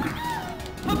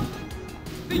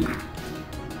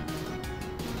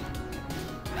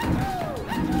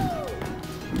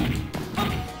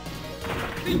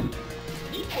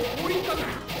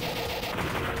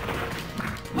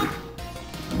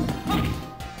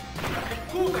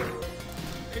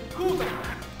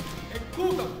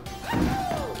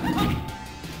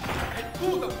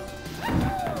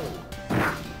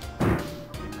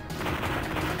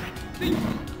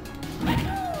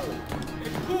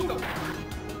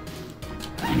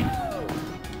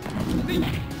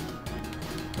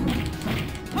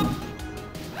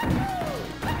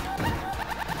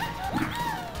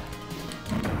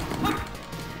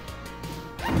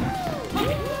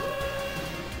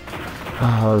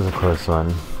 Oh, that was a close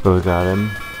one, but we got him.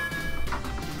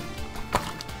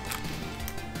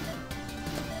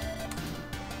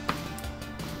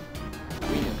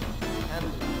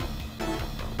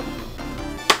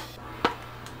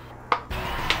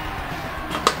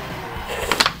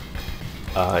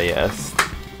 Ah, yes.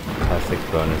 Classic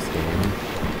bonus game.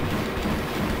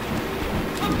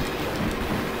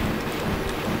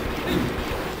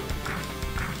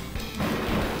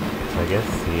 So I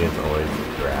guess he is always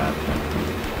grabbed.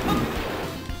 I'm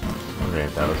wondering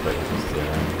if that was what he was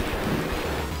doing.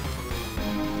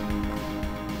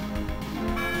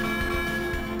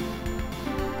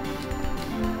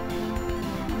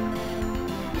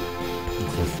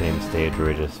 It's the same stage where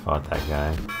we just fought that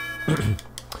guy.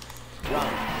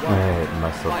 Alright,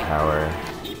 muscle power.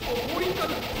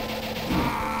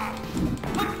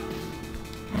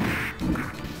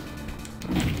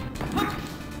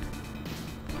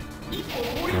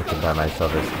 I have to buy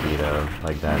myself a speedo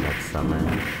like that next summer.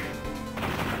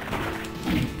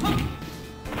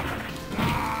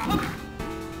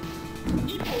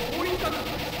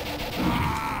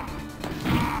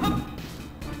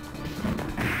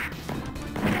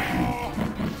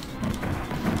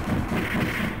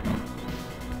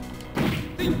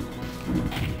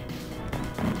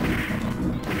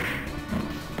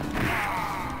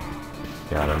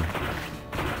 Got him.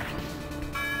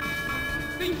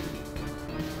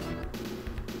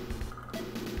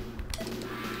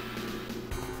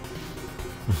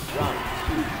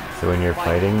 So when you're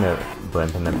fighting, the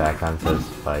blimp in the background says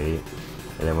fight,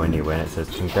 and then when you win it says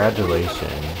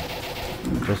congratulations.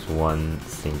 Just one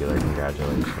singular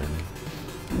congratulation.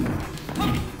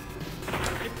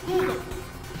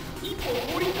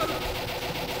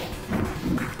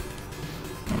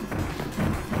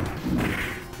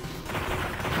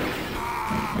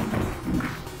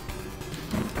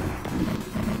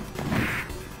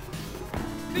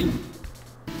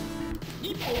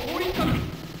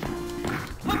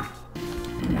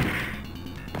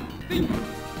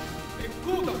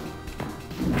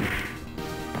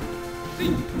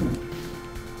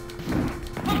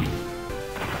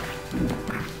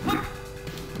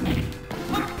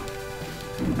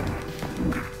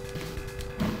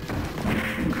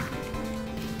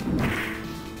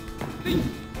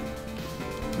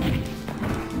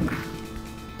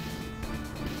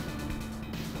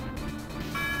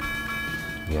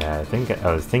 Yeah,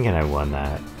 I was thinking I won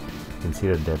that. You can see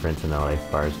the difference in the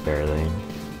life bars barely.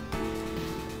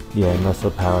 Yeah,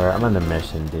 muscle power. I'm on the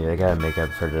mission, dude. I gotta make up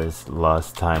for this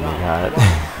lost time we got.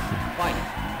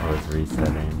 I was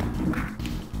resetting.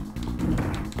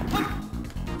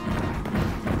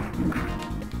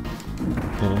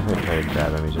 And if I try to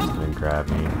grab him, he's just gonna grab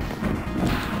me.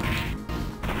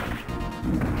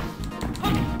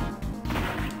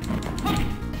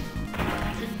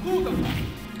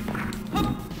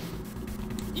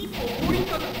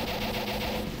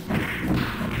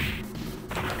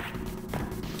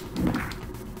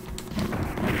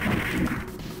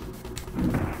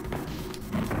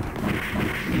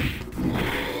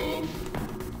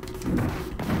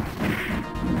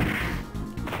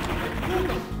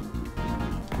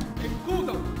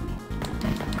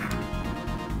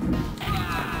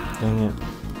 Dang it.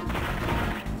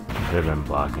 I should have been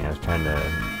blocking. I was trying to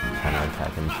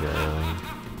counterattack him too early.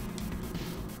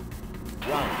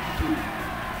 Round 2,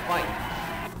 fight!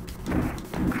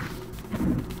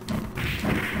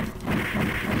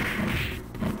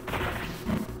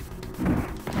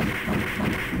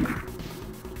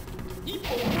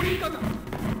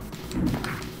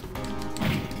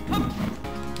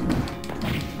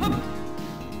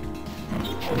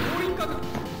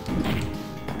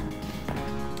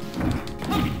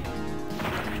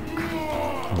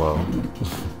 Whoa. I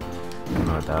don't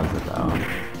know what that was about.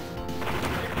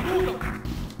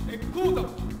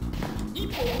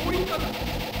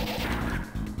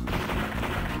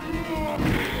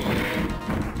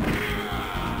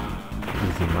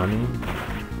 Easy money.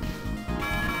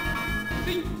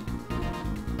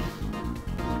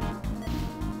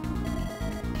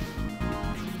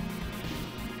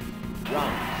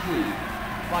 Round 2,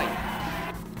 fight!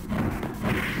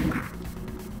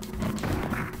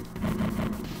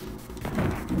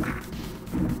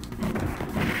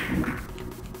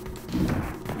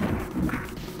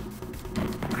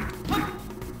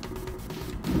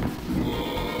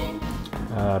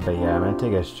 But yeah, I'm gonna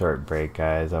take a short break,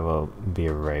 guys. I will be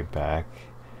right back.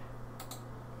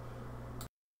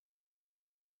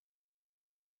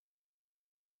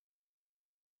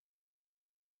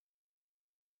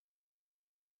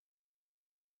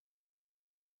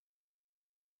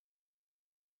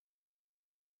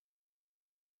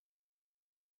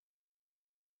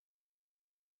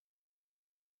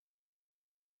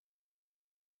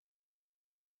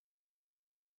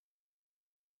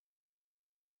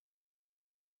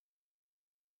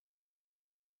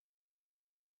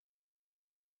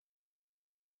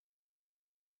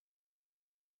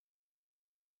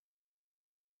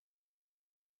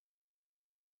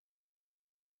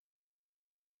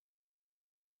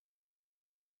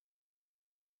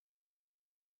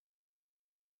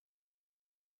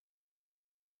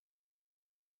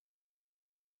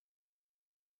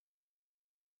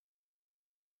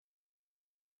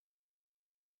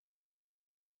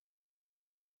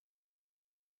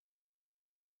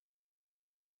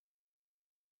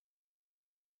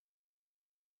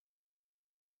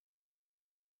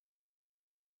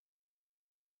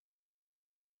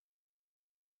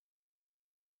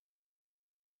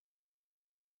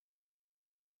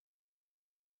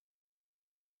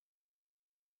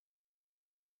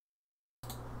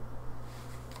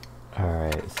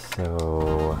 Alright,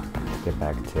 so let's get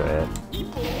back to it.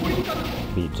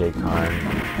 Beat J Khan.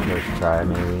 First try,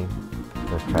 maybe.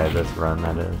 First try of this run,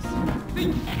 that is.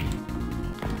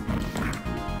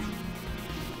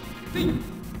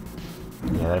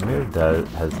 Yeah, that move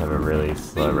has to have a really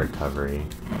slow recovery.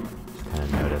 Just kind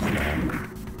of noticed that.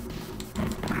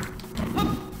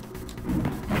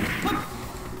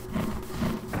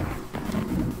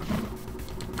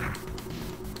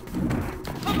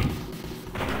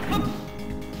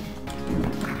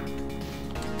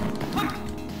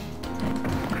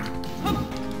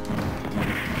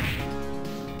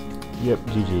 Yep,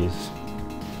 GG's.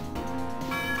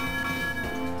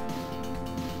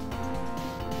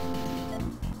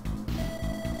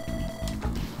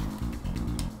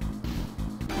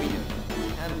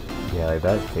 Yeah, like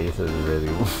that face is really...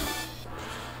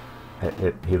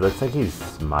 he looks like he's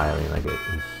smiling, like a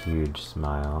huge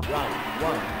smile. Round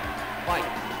 1, fight!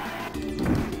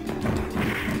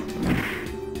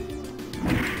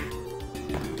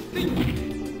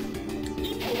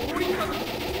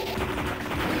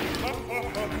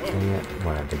 Dang it,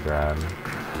 wanted to grab.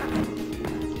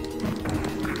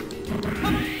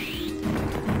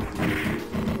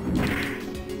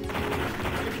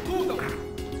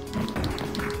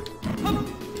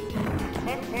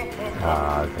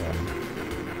 Ah, okay.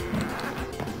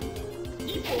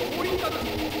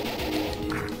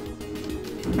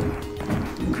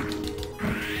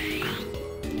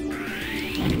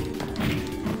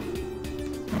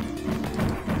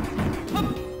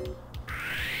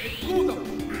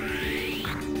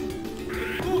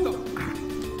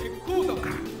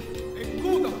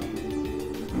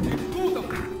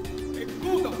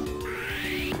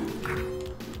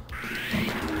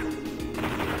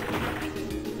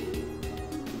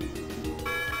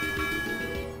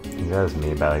 That was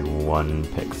me by like 1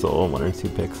 pixel, 1 or 2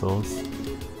 pixels.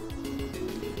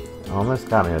 Almost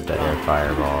got me with the air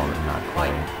fireball, but not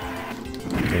quite.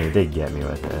 I mean, it did get me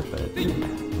with it, but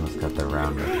almost got the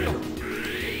round with it.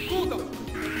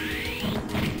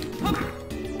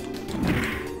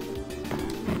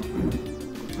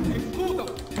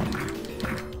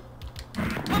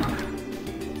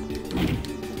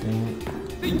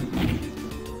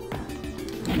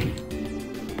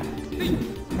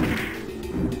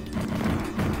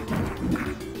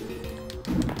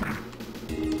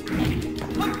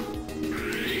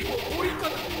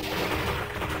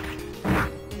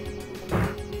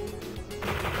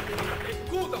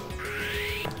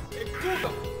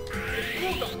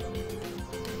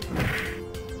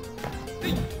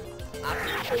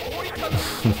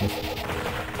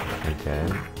 Okay.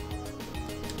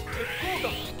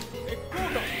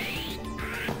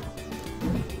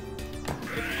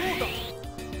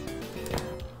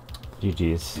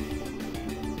 GG's.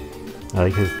 I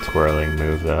like his twirling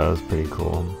move though, it was pretty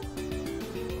cool.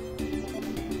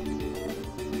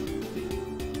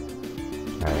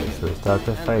 Alright, so we still have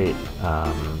to fight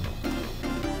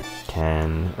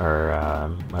Ken, or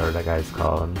whatever that guy's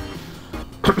called.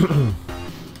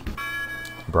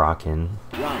 Brocken.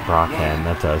 Brocken,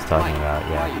 that's what I was talking about,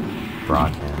 yeah.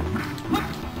 Brocken.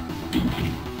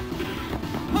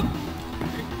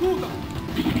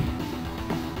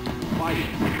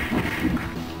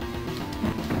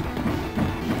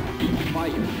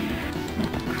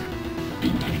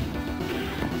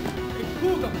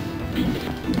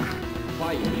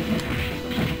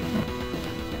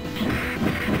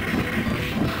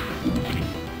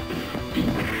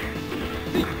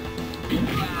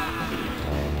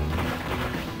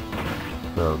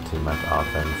 A little too much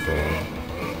offense there.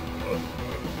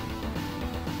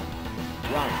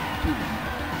 Round 2,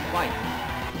 fight!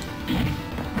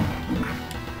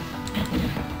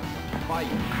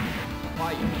 Fire!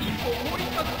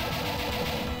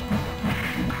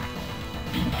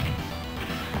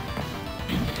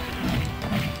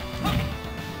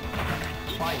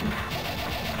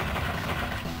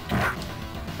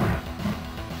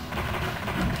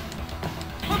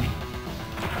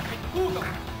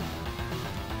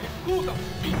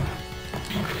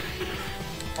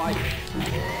 Fire!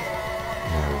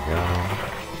 There we go.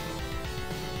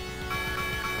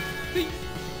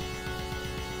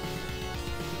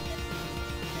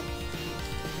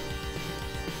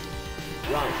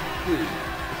 Round 2,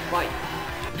 fight!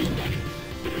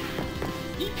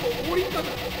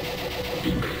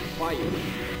 Fire!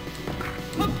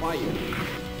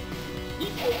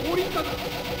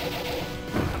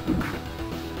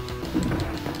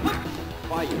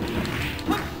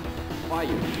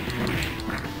 Fire!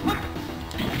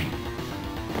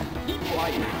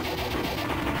 Fire!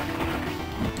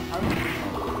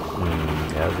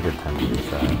 Yeah, that was a good time to use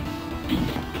that.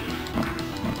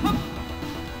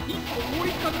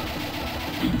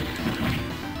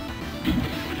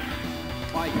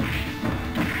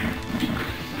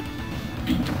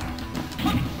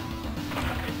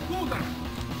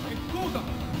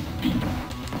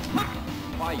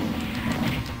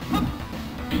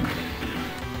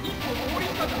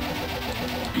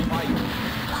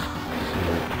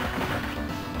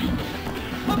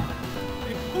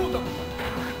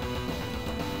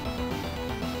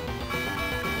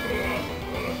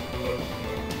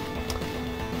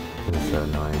 This is so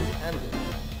annoying.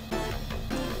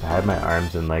 If I had my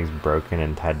arms and legs broken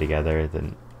and tied together,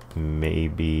 then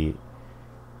maybe...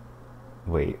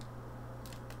 Wait.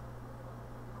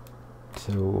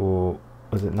 So...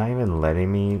 was it not even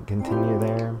letting me continue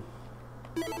there?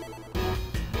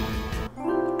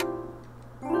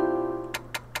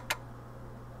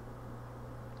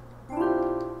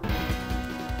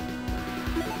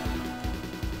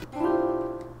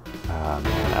 Oh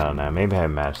man, I don't know. Maybe I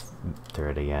matched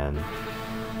through it again.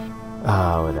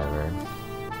 Oh, whatever.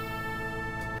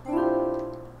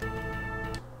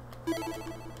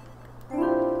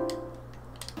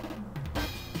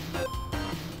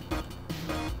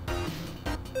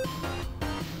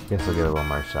 Guess we'll give it one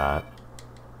more shot.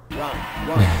 Round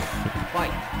 1.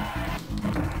 Fight.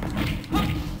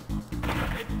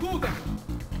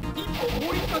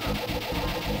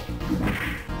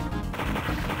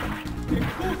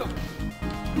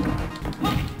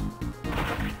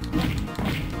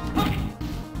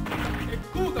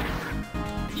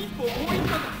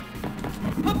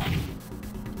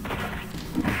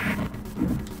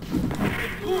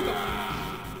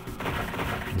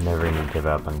 Never gonna give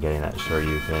up on getting that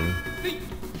Shoryuken.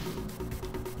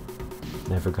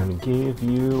 Never gonna give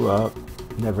you up.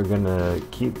 Never gonna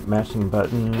keep mashing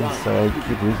buttons so I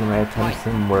keep losing my attempts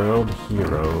in World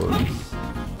Heroes. I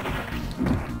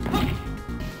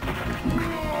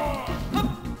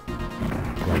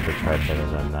have to try better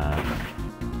than that.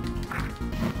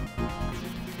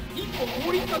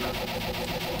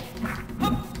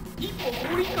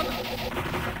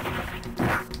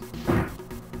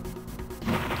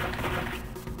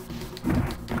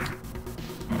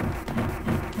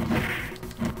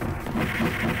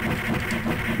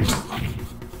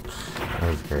 That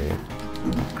was great.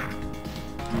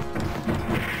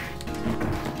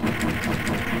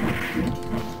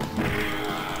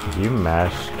 If you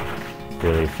mash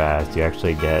really fast, you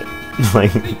actually get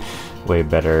like way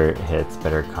better hits,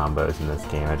 better combos in this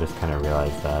game. I just kind of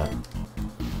realized that.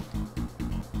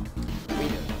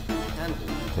 Winner.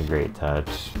 Hanzo. It's a great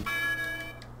touch.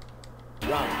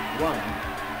 Round 1.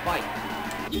 Fight.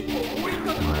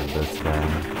 More of this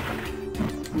guy.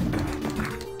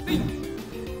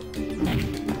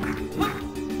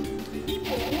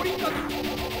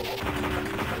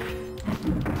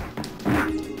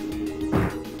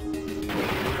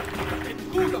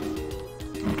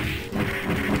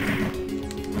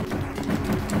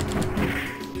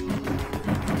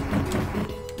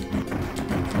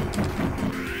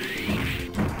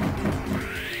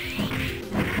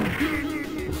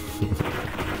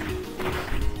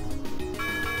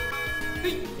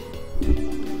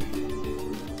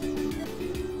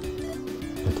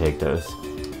 Take those.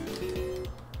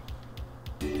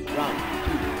 Round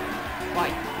 2.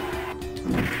 Fight.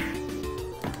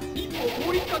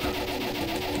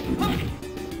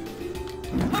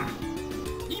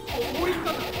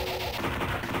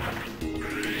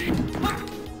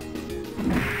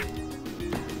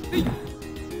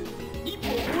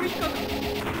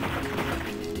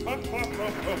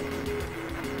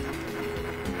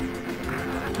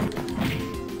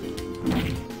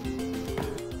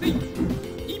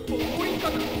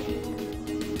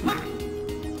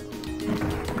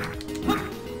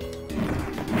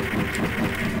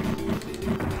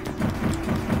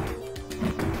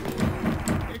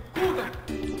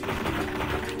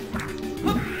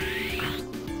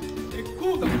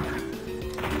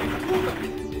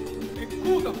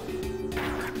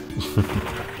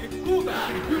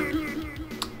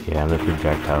 Yeah, I'm the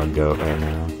projectile goat right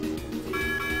now.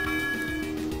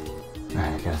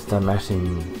 Alright, gotta stop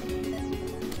mashing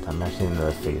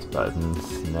the face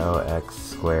buttons. No X,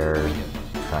 square,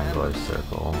 triangle, or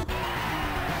circle.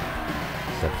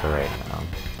 Except for right now.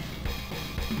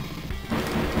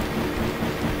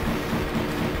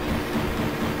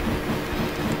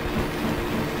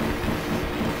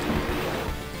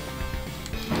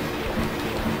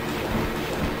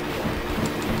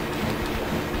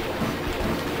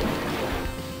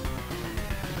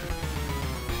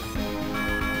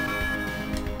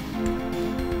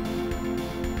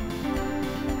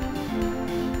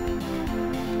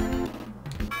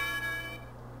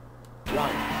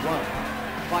 Round 1.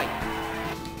 Fight.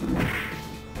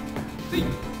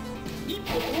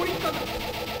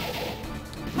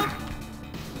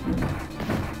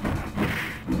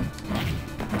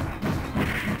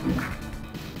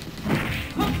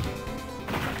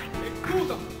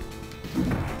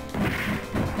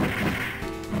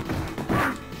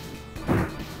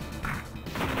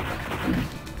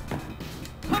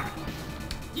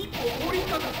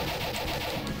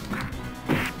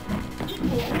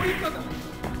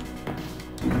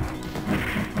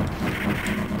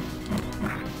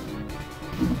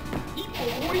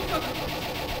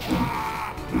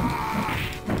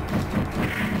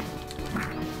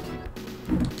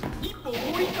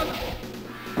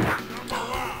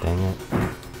 Dang it.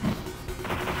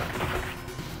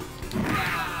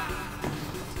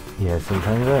 Yeah,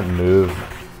 sometimes that move,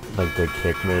 like the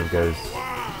kick move, goes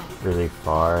really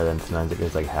far, then sometimes it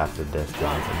goes like half the distance.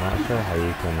 I'm not sure how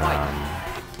you can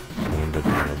change which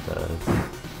one it does.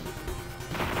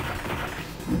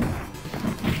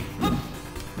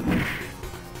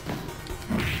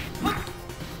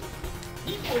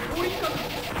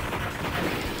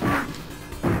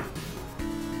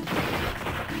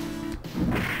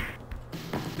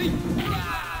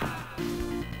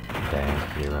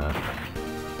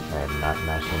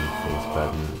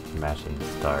 and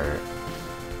start. I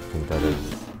think that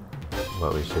is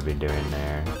what we should be doing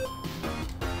there.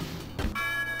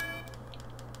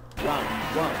 Round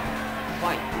 1,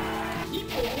 fight!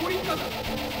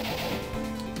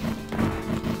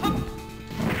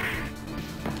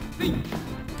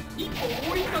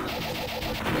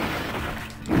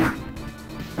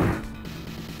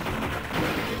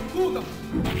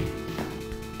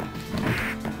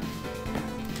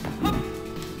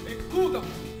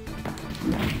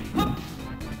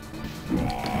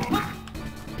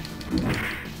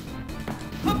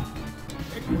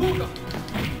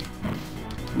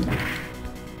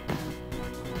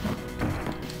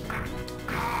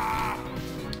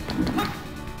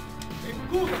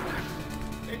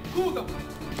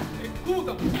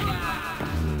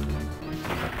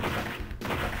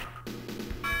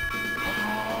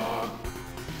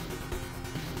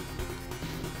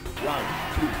 Round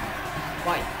 2,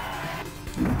 fight!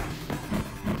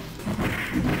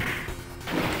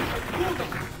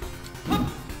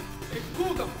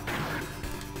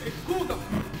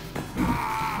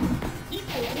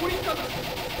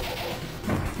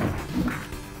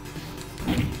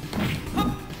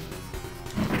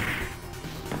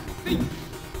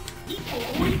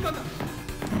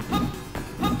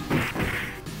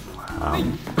 Wow.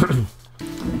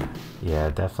 Yeah,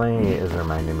 it definitely is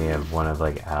reminding me of one of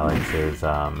like Alex's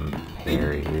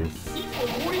parries. I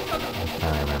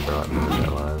can't remember what move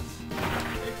it was.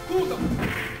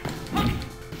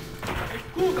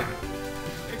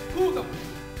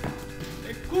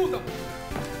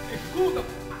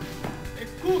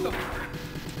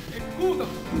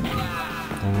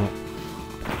 Dang it.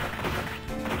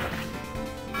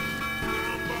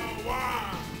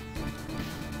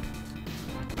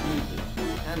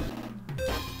 Hanzo.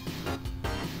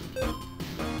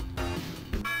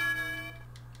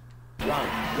 Round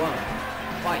 1,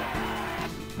 fight!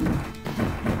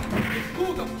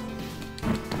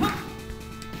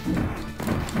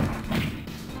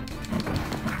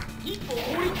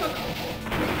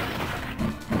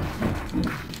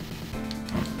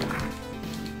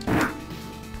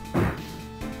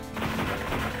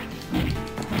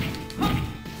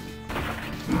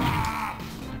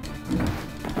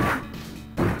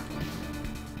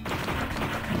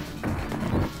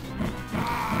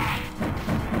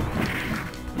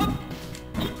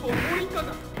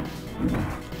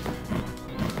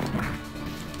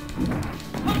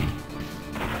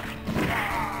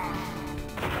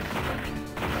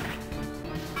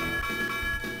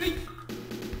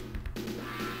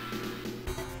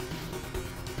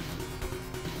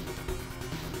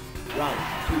 Round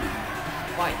 2,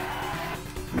 fight!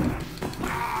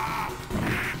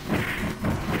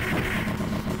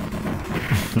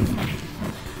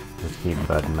 Just keep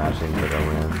button mashing for the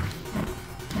win.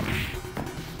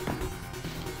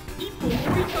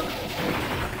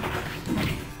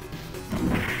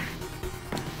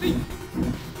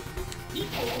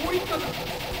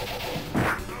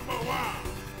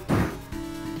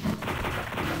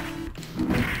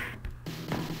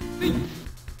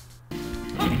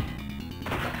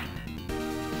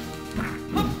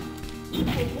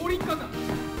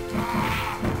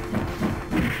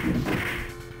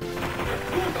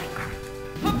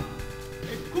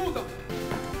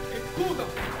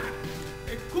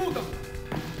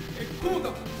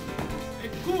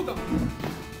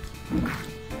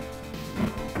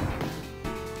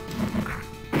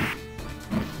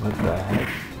 What the heck?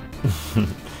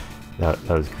 that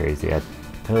was crazy. I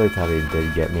totally thought he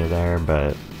did get me there,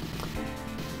 but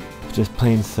just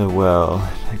playing so well,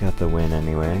 I got the win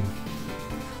anyway.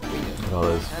 With all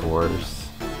those force.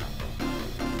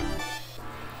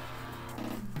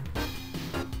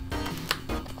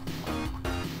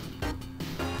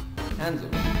 Hanzo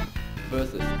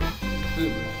versus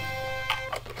Boom.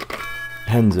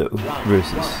 Hanzo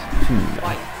versus Huma.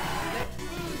 Fight!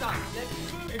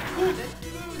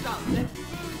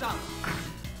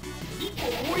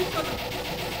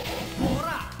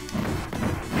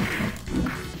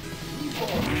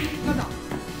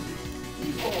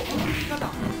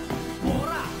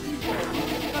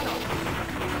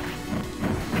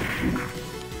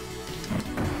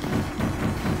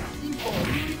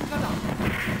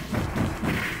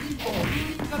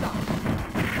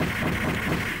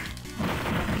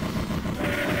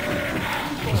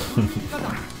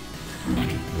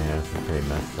 Yeah, this is pretty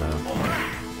messed up.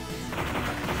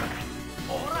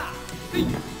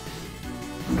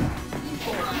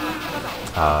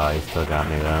 He still got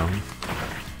me though.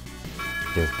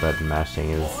 Just button mashing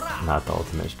is not the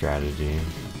ultimate strategy.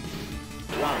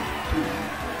 Round 2,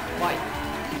 fight!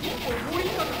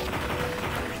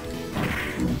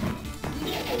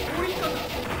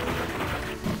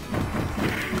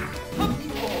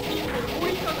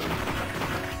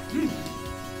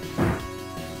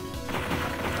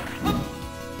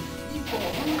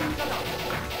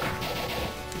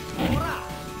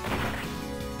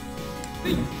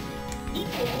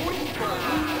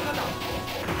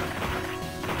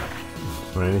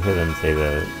 wanted to hear them say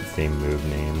the same move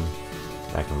name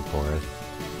back and forth.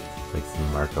 Like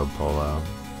some Marco Polo.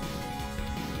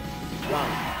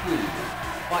 Round 2,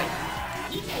 fight!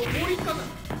 一歩もう一回だ。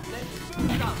レッツプッ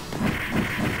シャー。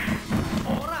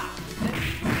ほら、レッツ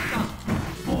プッシャー。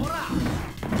ほら。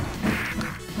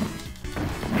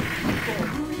一歩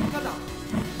踏みかだ。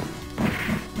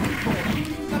一歩踏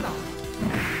みかだ。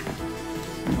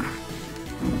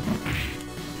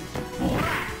ほら。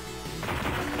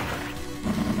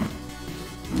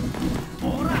ほ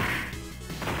ら。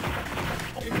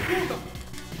エコーだ。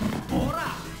ほら。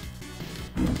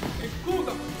エコーだ。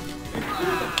エコー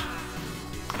だ。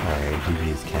Alright,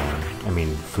 GG's Ken. I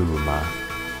mean, Fuma.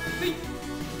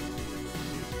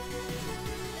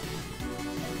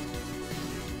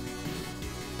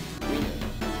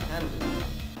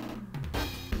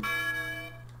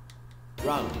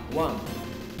 Round 1,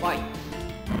 fight!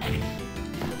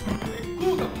 こ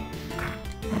うだ。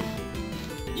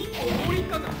一歩追い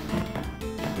かだ。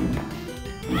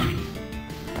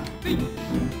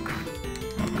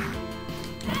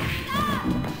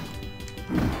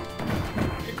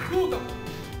こうだ。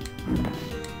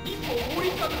一歩追い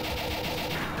かだ。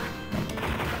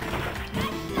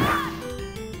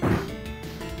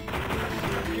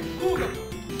こうだ。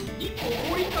一歩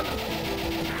追いかだ。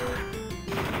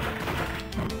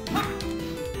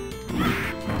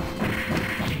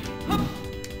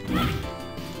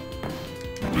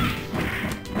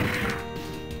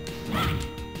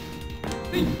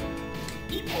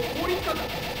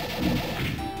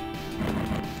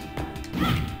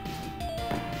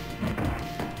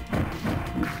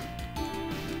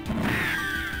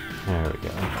There we go.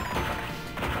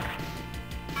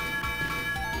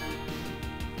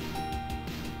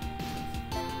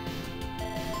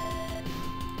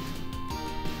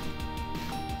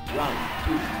 Round 2,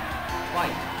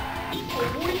 fight! 一歩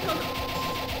追いかだ。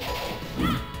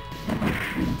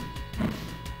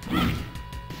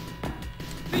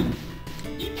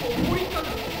一歩追いかだ。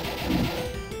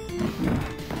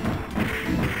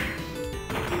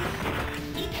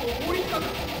一歩追いかだ。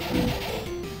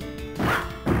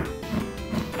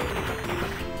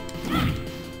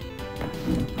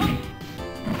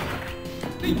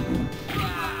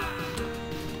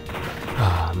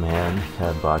Oh man,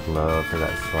 gotta block low for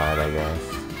that slide, I guess.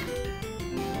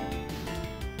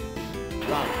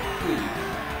 Round 3,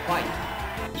 fight!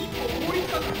 一歩追い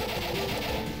かだ。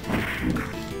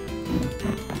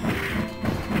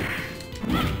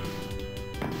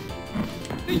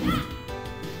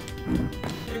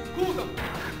こうだ。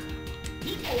一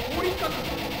歩追いかだ。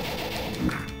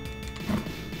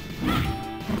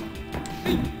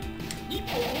一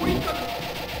歩追いかだ。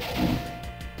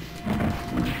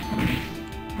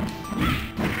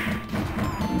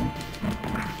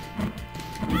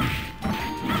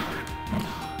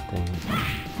Dang it.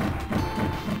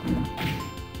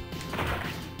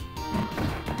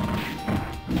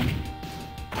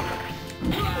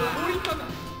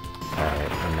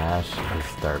 Alright, and mash the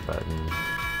start button.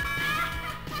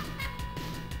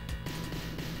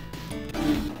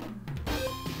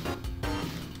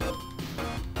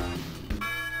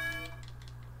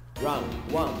 Round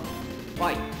 1,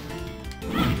 fight!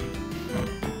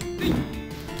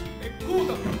 こう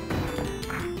だ。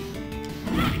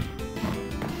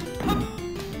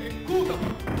こうだ。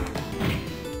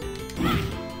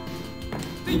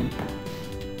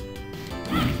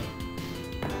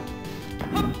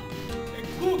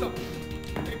こうだ。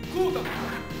こうだ。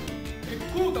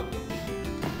こうだ。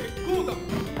こうだ。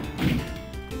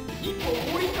一歩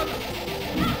追いかだ。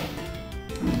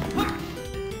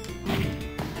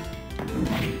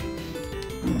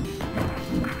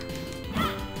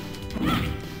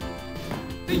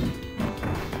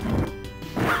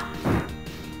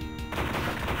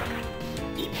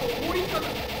一歩追いかだ。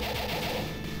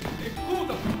こう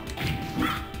だ。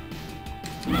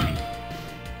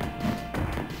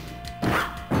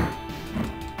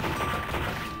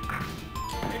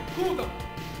こうだ。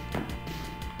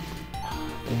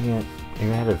Dang it. I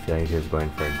had a feeling she was going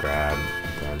for a grab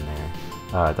at the end there.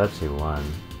 Oh, I thought she won.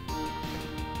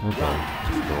 Okay,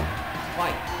 that's cool.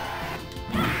 Fight!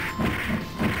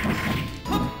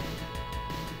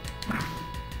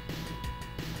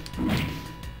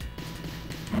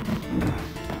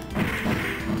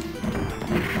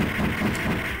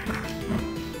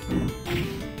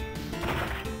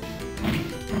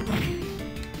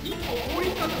 一歩追い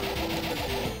かだ。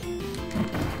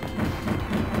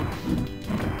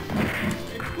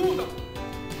こうだ。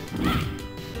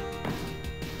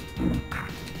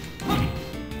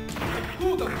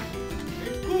こうだ。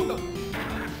こうだ。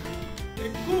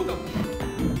こうだ。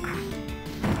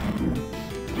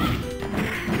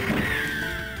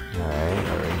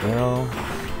go.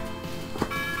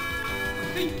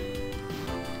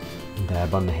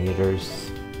 Dab on the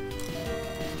haters.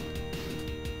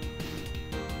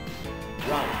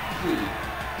 Round 3,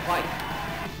 fight.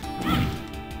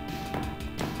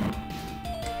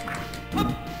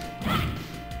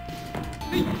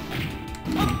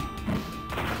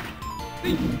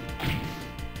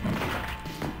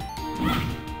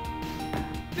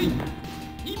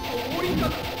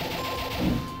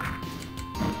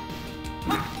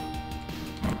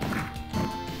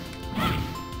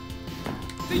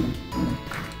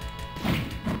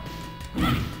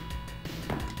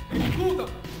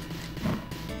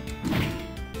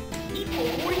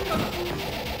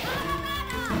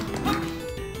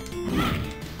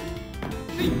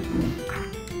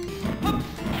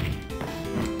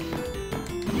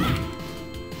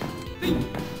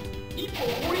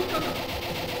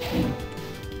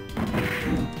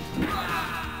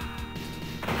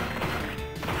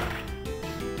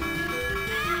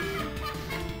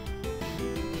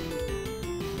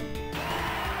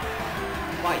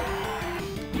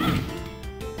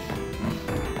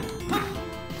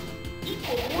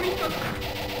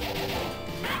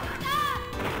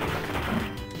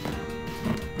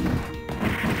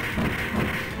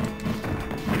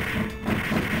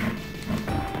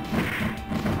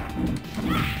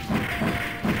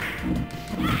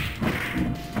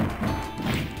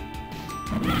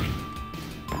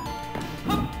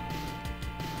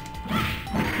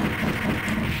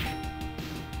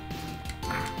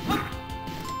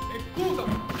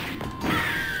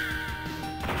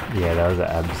 Yeah, that was an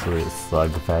absolute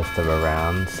slugfest of a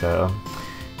round, so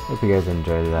hope you guys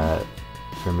enjoyed that.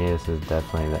 For me, this is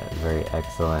definitely that very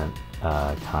excellent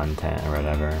content or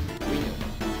whatever.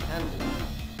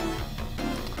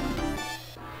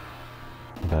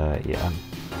 But yeah.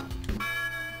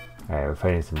 Alright, we're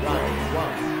fighting some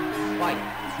dragons.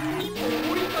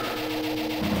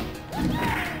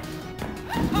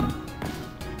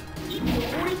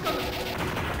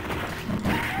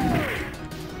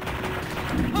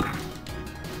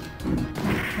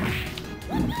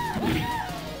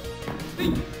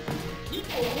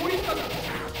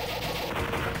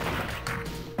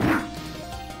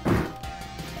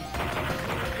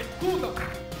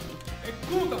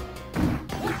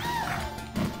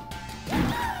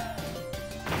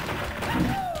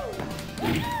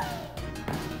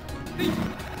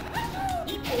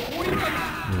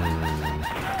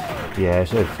 Yeah, I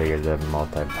should have figured the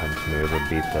multi-punch move would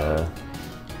beat the,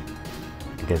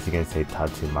 I guess you can say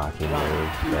Tatsumaki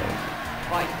move, but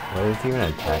what is he even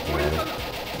attacking at? I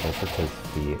guess it's his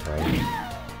feet, right?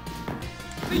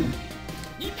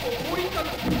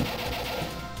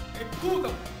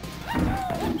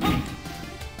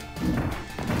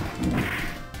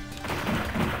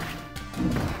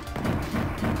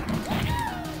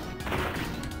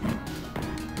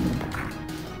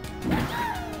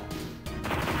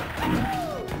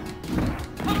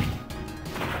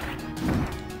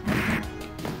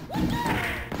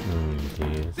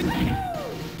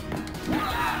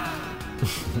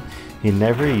 He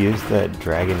never used that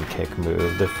dragon kick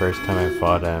move the first time I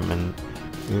fought him, and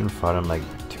even fought him like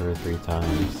 2 or 3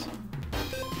 times.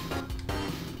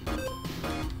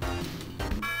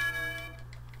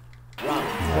 And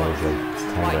I was like, it's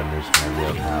time to unleash my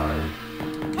real power.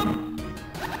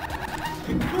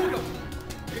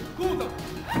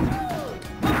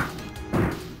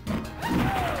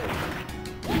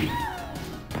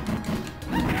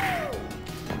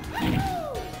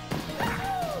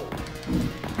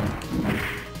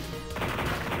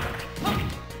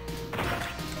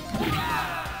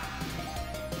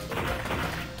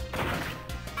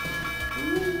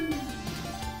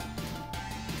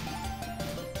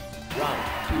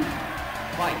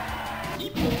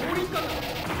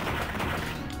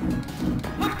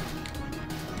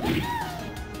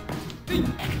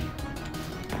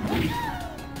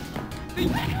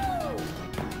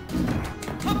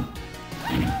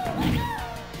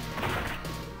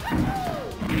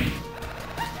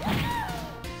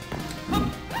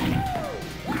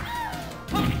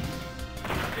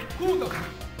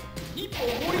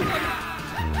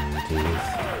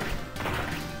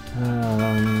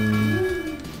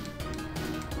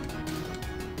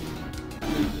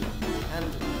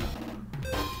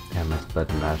 I must let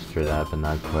master that, but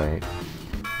not quite.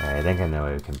 Alright, I think I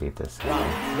know we can beat this guy.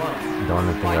 Don't want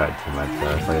to think about it too much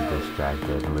though, it's like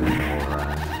distracted and lose the whole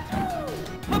run.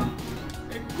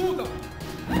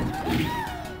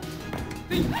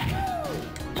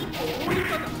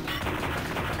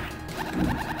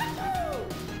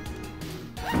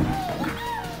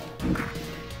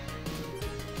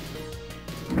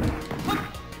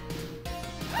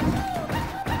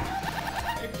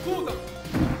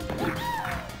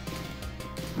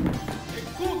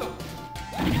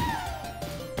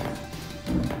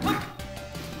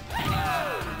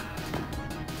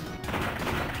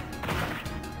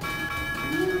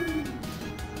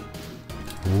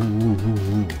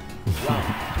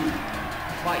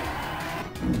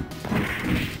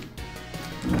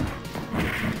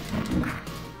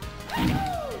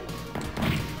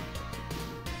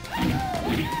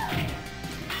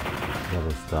 Get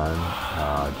this done.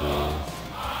 Oh, jeez.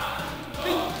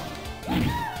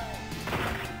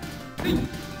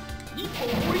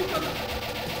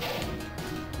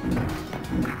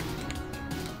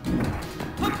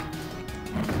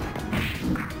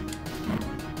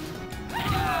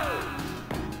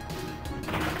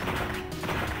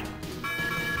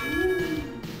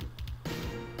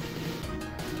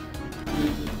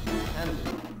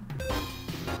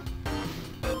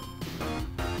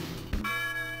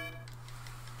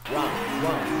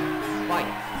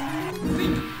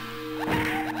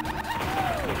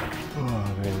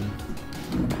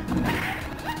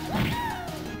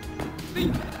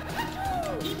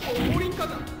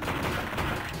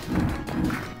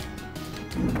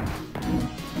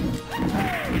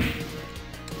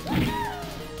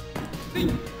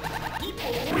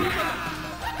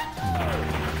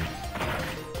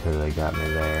 Totally got me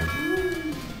there.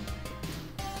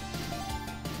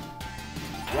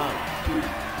 Round 2,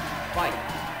 fight!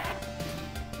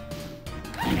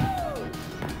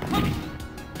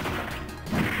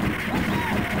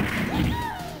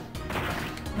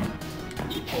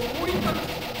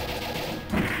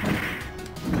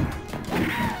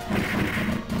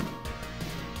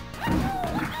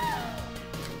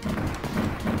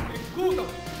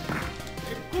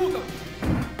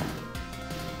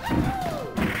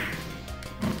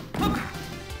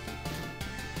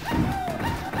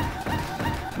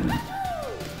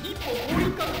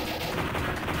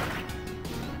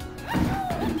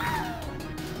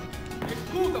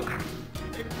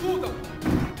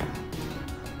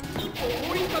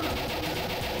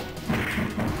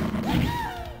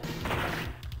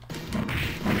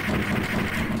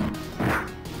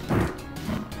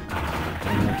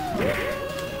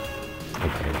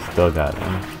 Okay, still got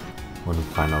him. One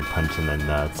final punch in the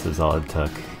nuts is all it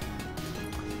took.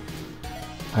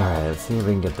 Alright, let's see if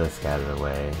we can get this guy out of the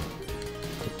way.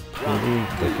 Pretty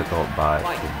difficult bot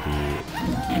to beat.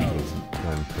 He's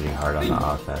going pretty hard on the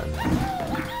offense.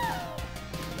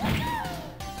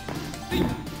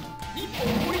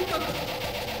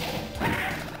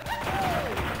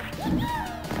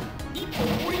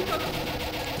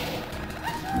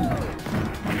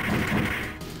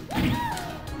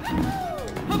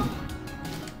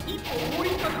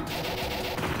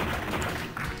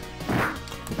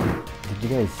 Did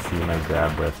you guys see my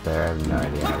grab lift there? I have no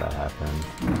idea how that happened.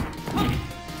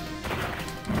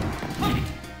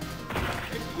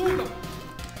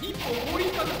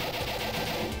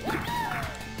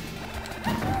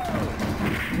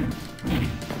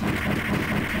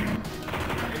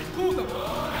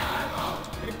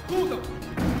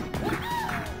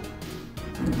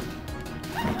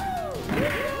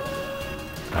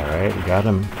 Alright, got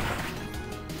him.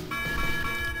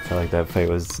 I felt like that fight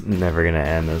was never gonna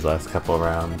end those last couple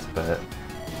rounds, but it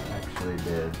actually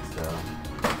did, so.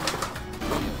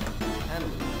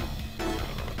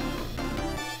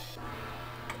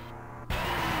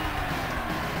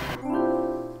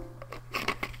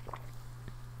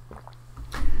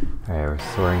 Alright, we're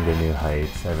soaring to new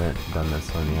heights. I haven't done this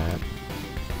one yet.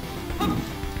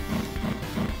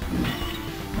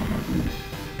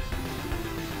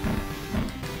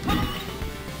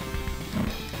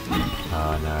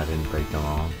 Oh no, I didn't break them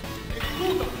all. Of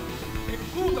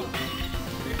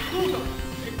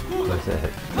course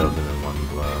it kills them in one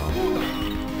blow.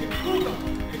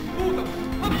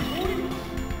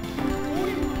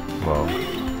 Whoa.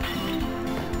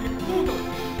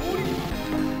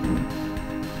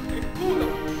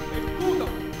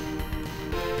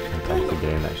 I'm actually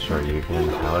getting that short Yukin.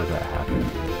 How does that happen?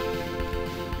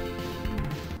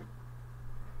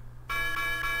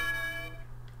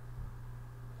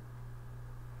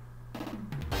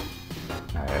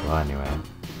 Alright, well anyway.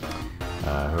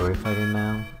 Who are we fighting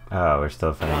now? Oh, we're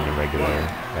still fighting the regular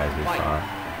guys we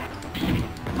fought.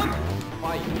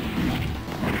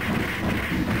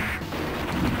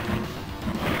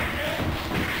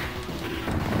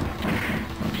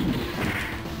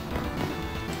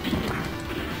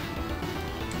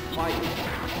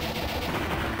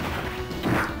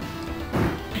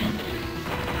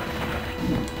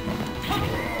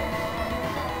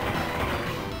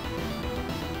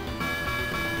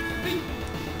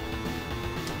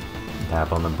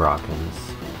 Tap on the Brockens.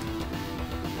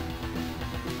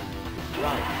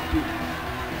 Round 2,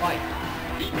 fight!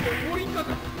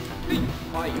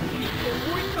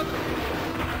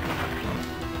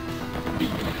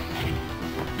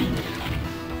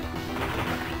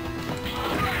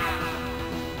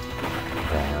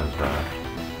 Dang, that was rough.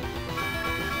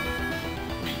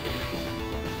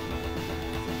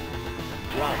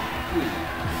 Round 3,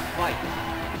 fight!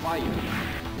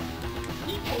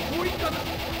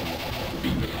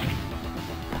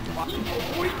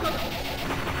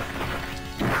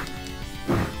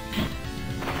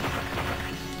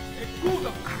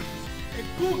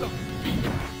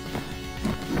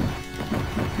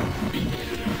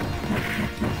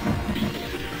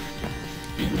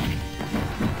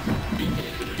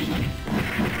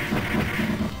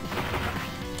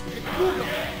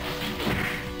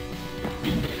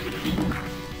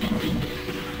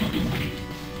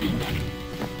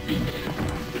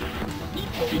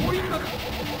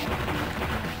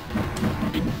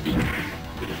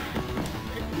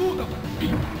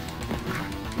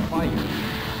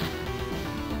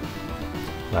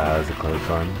 Wow, that was a close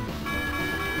one.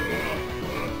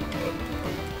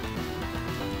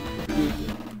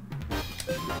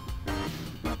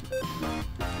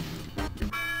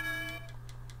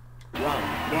 Round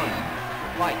 1.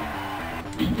 Fight.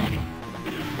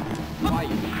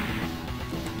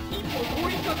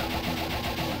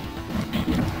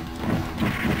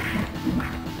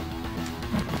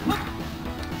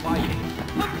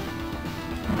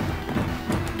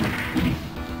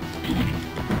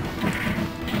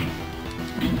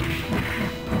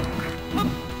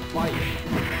 Fight.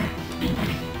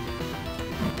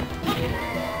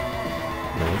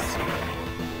 Nice.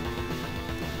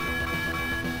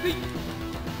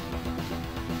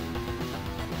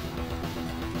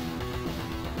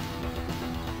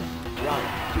 Round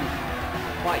 2.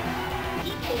 Fight.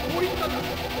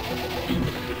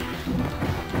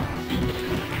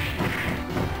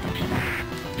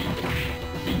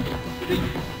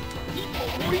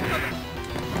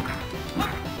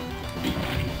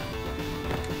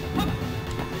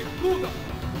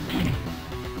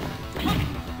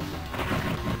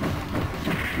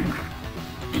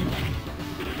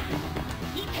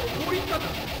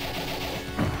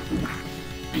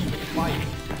 Fight.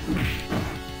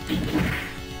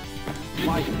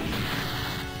 Fight.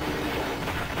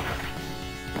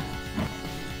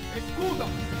 Escudo.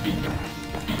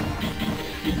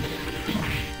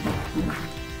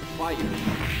 Fire.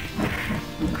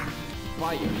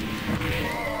 Fire.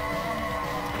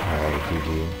 Alright, GG.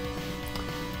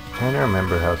 Trying to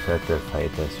remember how set to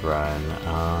fight this run.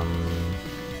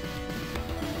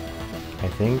 I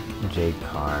think J.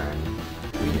 Karn.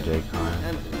 J.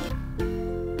 Karn.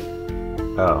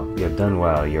 Oh, you have done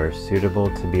well. You are suitable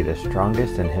to be the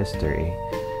strongest in history.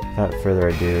 Without further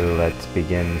ado, let's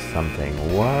begin something.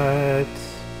 What?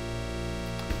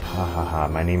 Ha ha ha.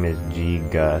 My name is G.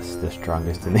 Gus, the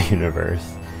strongest in the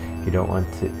universe. You don't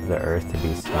want the Earth to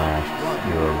be smashed.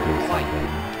 You will do something.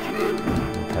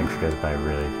 The text goes by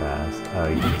really fast. Oh,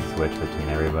 you can switch between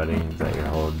everybody? Is that your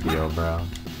whole deal, bro?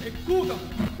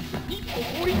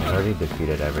 I've already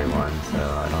defeated everyone, so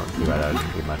I don't see why that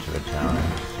would be much of a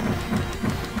challenge.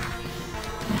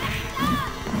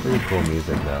 Pretty cool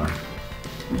music, though.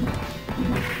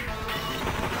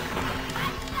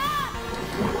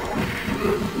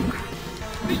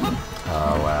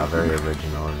 Oh wow, very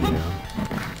original of you.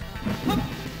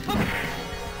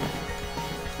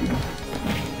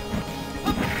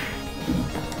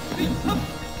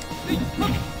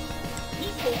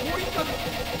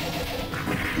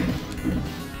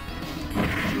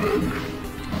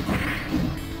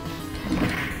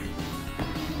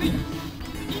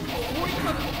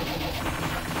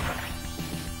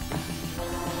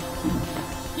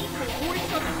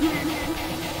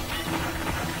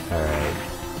 Alright,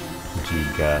 G.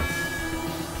 Gus.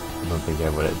 I don't think I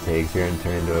have what it takes here and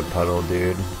turn into a puddle,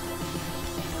 dude.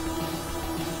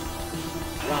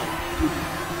 Round 2.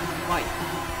 Fight.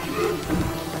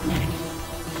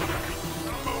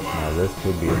 Now this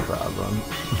could be a problem.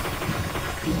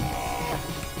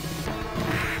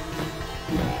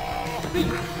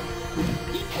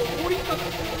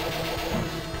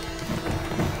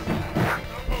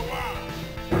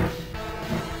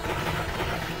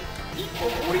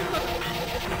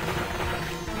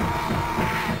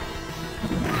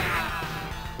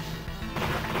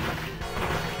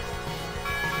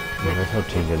 I guess I'll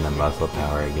change in the muscle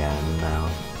power again now.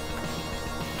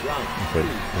 Maybe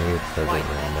it says it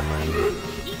randomly.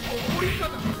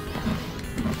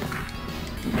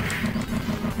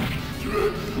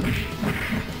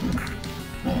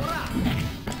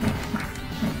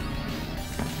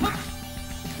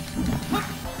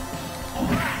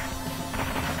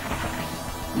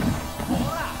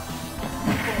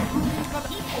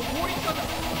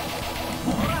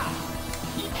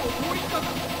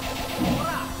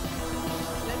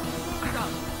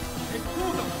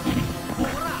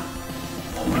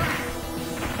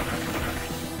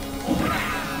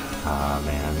 Ah,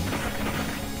 man.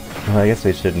 Well, I guess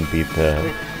we shouldn't beat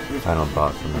the final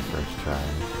boss on the first try.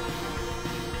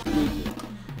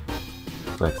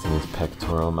 flexing his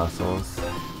pectoral muscles.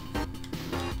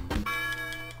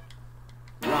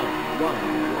 Round 1,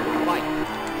 fight.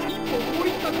 一歩降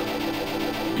りたぞ。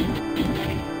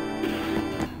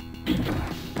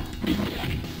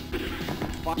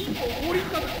一歩降り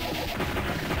たぞ。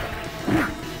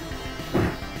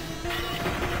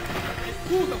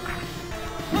こうだ。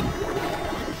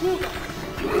こうだ。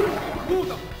こう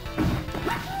だ。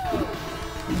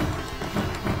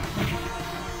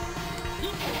一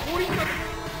歩降りたぞ。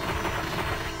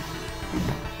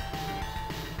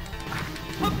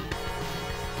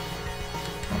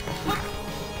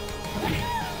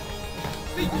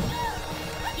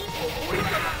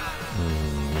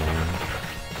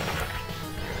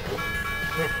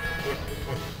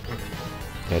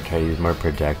Gotta try to use more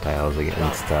projectiles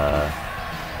against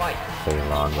Fei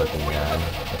Long looking guy.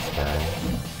 This guy.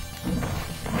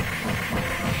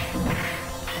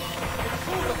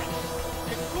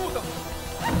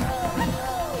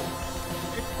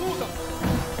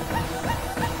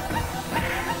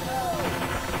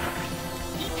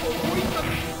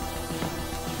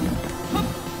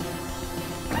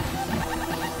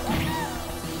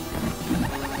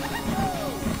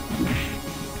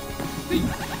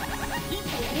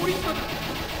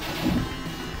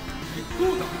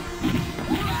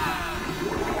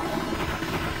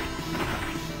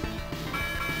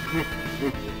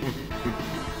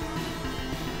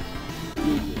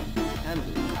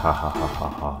 Ha ha ha ha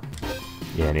ha.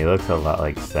 Yeah, and he looks a lot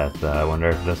like Seth. I wonder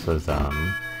if this was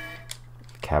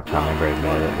Capcom ever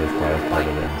admitted that this guy was part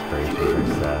of the inspiration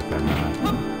for Seth or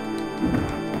not.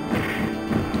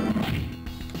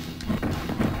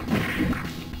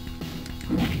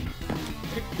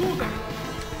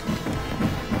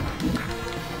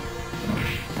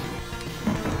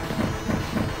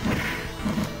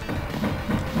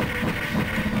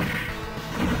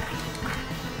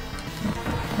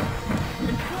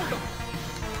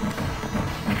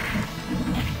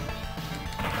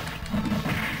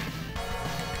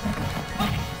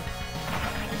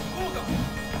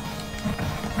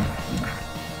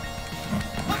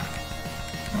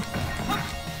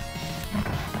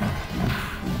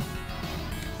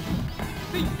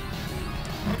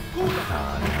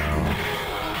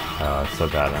 Oh, I still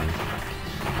got him.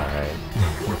 Alright.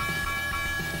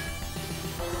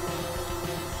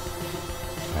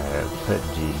 Alright, put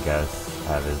G-Gus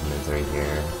out of his misery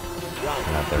here.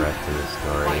 Not the rest of the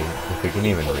story. If we can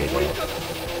even read it.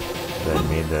 But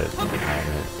made the time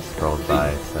it scrolled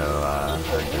by so hard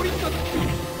to read.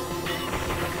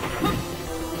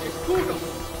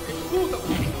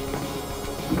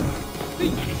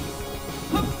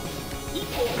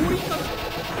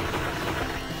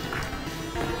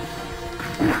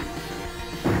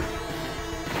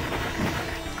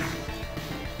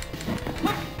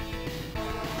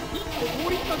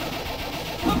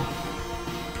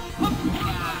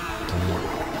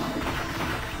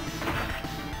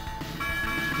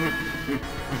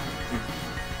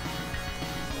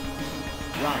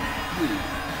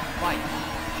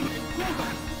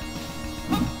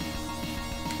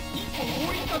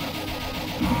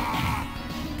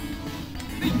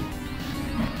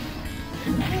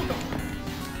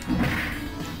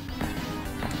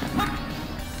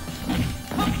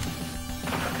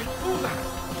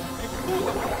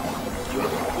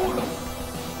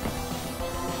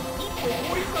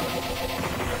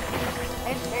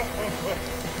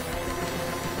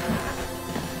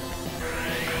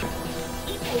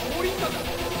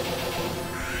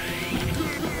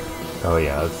 Oh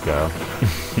yeah, let's go.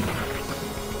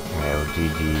 Alright, well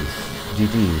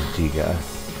GG's G-Gus.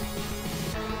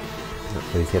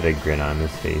 At least he had a grin on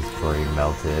his face before he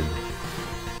melted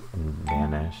and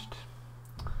vanished.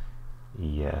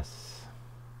 Yes.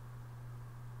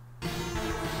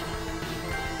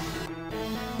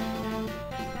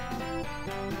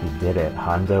 He did it.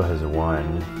 Hanzo has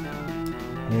won.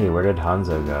 Hey, where did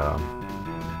Hanzo go?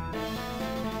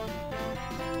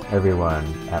 Everyone,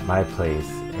 at my place,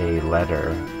 a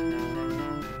letter.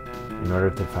 In order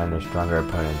to find a stronger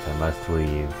opponent, I must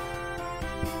leave.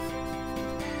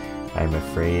 I'm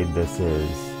afraid this is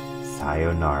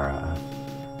sayonara.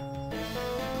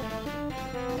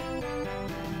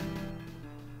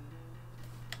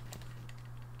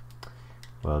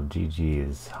 Well,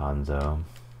 GG's, Hanzo.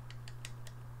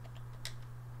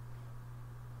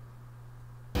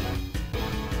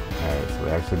 Alright, so we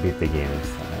actually beat the game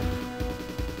this time.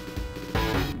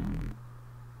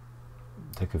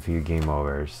 Took a few game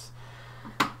overs.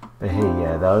 But hey,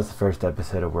 yeah, that was the first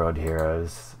episode of World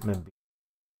Heroes.